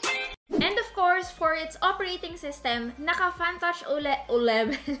 And of course, for its operating system, naka-FunTouch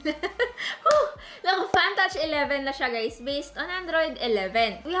 11. Naka-FunTouch 11 na siya guys, based on Android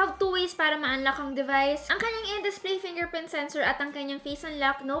 11. We have two ways para ma-unlock ang device. Ang kanyang in-display fingerprint sensor at ang kanyang face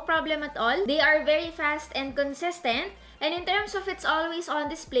unlock, no problem at all. They are very fast and consistent. And in terms of its always-on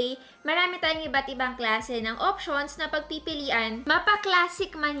display, marami tayong iba't ibang klase ng options na pagpipilian,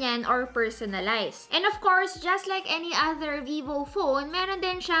 mapa-classic man yan or personalized. And of course, just like any other Vivo phone, meron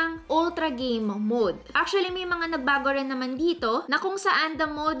din siyang ultra game mode. Actually, may mga nagbago rin naman dito na kung saan the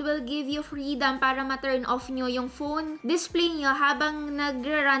mode will give you freedom para ma-turn off nyo yung phone display nyo habang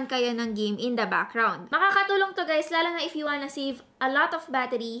nagre-run kayo ng game in the background. Makakatulong to guys, lalo na if you wanna save a lot of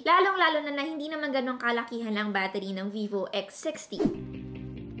battery, lalong-lalo na hindi naman ganong kalakihan ang battery ng Vivo X60.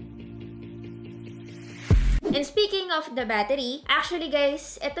 And speaking of the battery, actually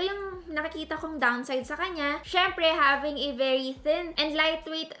guys, ito yung nakikita kong downside sa kanya. Syempre, having a very thin and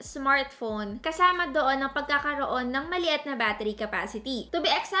lightweight smartphone, kasama doon ang pagkakaroon ng maliit na battery capacity. To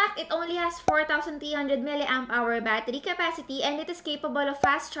be exact, it only has 4,300 mAh battery capacity and it is capable of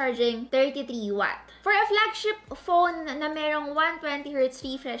fast charging 33 watt. For a flagship phone na merong 120Hz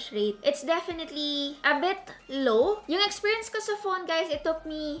refresh rate, it's definitely a bit low. Yung experience ko sa phone guys, it took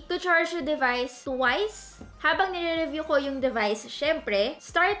me to charge the device twice habang nire-review ko yung device, syempre,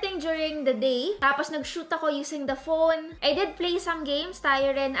 starting during the day, tapos nag-shoot ako using the phone. I did play some games,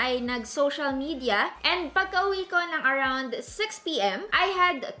 tayo rin ay nag-social media, and pagka-uwi ko ng around 6 PM, I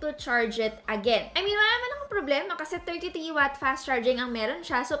had to charge it again. I mean, wala naman akong problema kasi 33 watt fast charging ang meron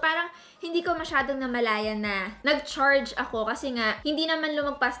siya, so parang hindi ko masyadong namalayan na nag-charge ako kasi nga, hindi naman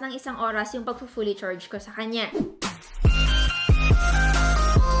lumagpas ng isang oras yung pag-fully charge ko sa kanya.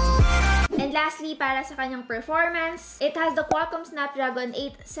 And lastly, para sa kanyang performance, it has the Qualcomm Snapdragon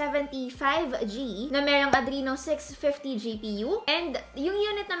 875G na merong Adreno 650 GPU. And yung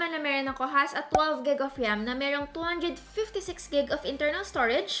unit naman na meron ako has a 12 GB of RAM na merong 256 GB of internal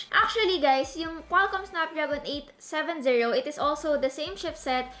storage. Actually guys, yung Qualcomm Snapdragon 870, it is also the same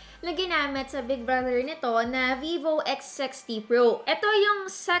chipset na ginamit sa big brother nito na Vivo X60 Pro. Ito yung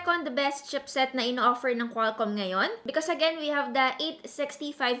second best chipset na ino-offer ng Qualcomm ngayon. Because again, we have the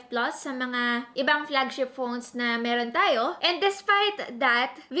 865 Plus sa mga ibang flagship phones na meron tayo. And despite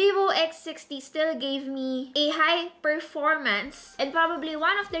that, Vivo X60 still gave me a high performance. And probably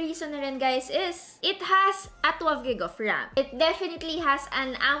one of the reason na rin guys is it has a 12 GB of RAM. It definitely has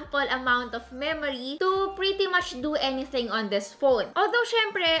an ample amount of memory to pretty much do anything on this phone. Although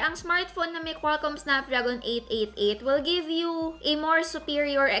syempre, ang smartphone na may Qualcomm Snapdragon 888 will give you a more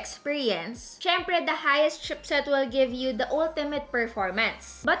superior experience. Syempre, the highest chipset will give you the ultimate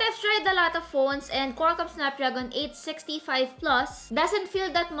performance. But I've tried a lot of phones and Qualcomm Snapdragon 865 Plus doesn't feel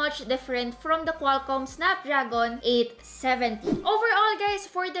that much different from the Qualcomm Snapdragon 870. Overall guys,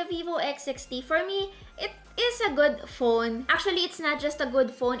 for the Vivo X60, for me, it is a good phone. Actually, it's not just a good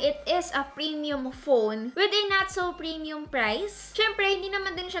phone, it is a premium phone with a not so premium price. Syempre, hindi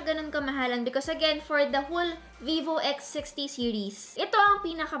naman din siya ganun kamahalan because again, for the whole Vivo X60 series, ito ang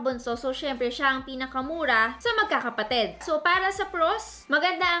pinakabunso. So, syempre, siya ang pinakamura sa magkakapatid. So, para sa pros,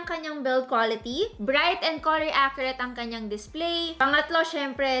 maganda ang kanyang build quality, bright and color accurate ang kanyang display. Pangatlo,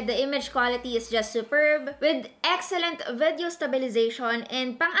 syempre, the image quality is just superb with excellent video stabilization.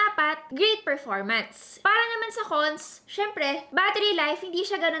 And pang-apat, great performance. Para naman sa cons, syempre, battery life, hindi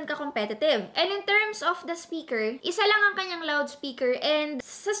siya ganun ka-competitive. And in terms of the speaker, isa lang ang kanyang loudspeaker. And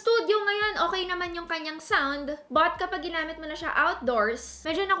sa studio ngayon, okay naman yung kanyang sound. But kapag ginamit mo na siya outdoors,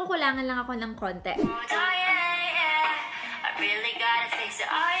 medyo nakukulangan lang ako ng konti.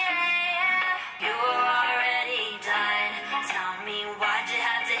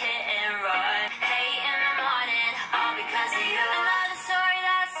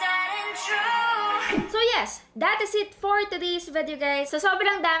 So yes, that is it for today's video guys. So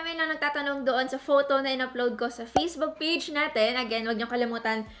sobrang dami lang nagtatanong doon sa photo na in-upload ko sa Facebook page natin. Again, huwag niyo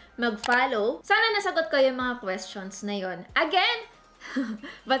kalimutan mag-follow. Sana nasagot ko yung mga questions na yon. Again,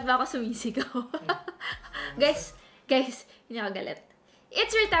 ba't ba ako sumisigaw? guys, hindi ako galit.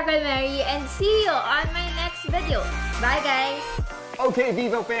 It's your Tagal Mary and see you on my next video. Bye guys! Okay,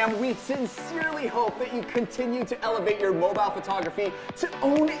 Vivo fam, we sincerely hope that you continue to elevate your mobile photography to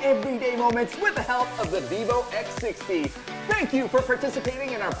own everyday moments with the help of the Vivo X60. Thank you for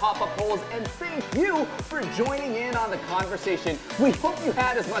participating in our pop-up polls and thank you for joining in on the conversation. We hope you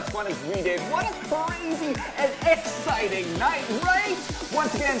had as much fun as we did. What a crazy and exciting night, right?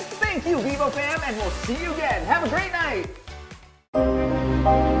 Once again, thank you, Vivo fam, and we'll see you again. Have a great night!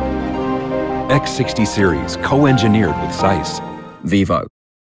 X60 Series, co-engineered with ZEISS. Vivo.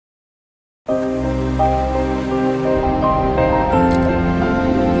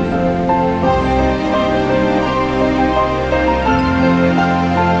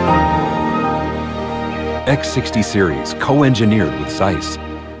 X60 Series, co-engineered with ZEISS.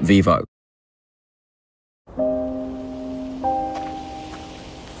 Vivo.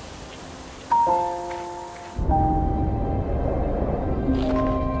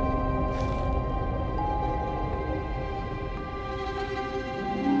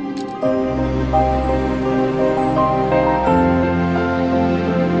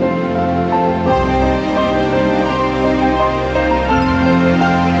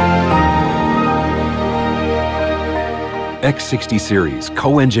 X60 Series,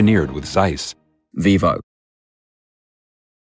 co-engineered with ZEISS. Vivo.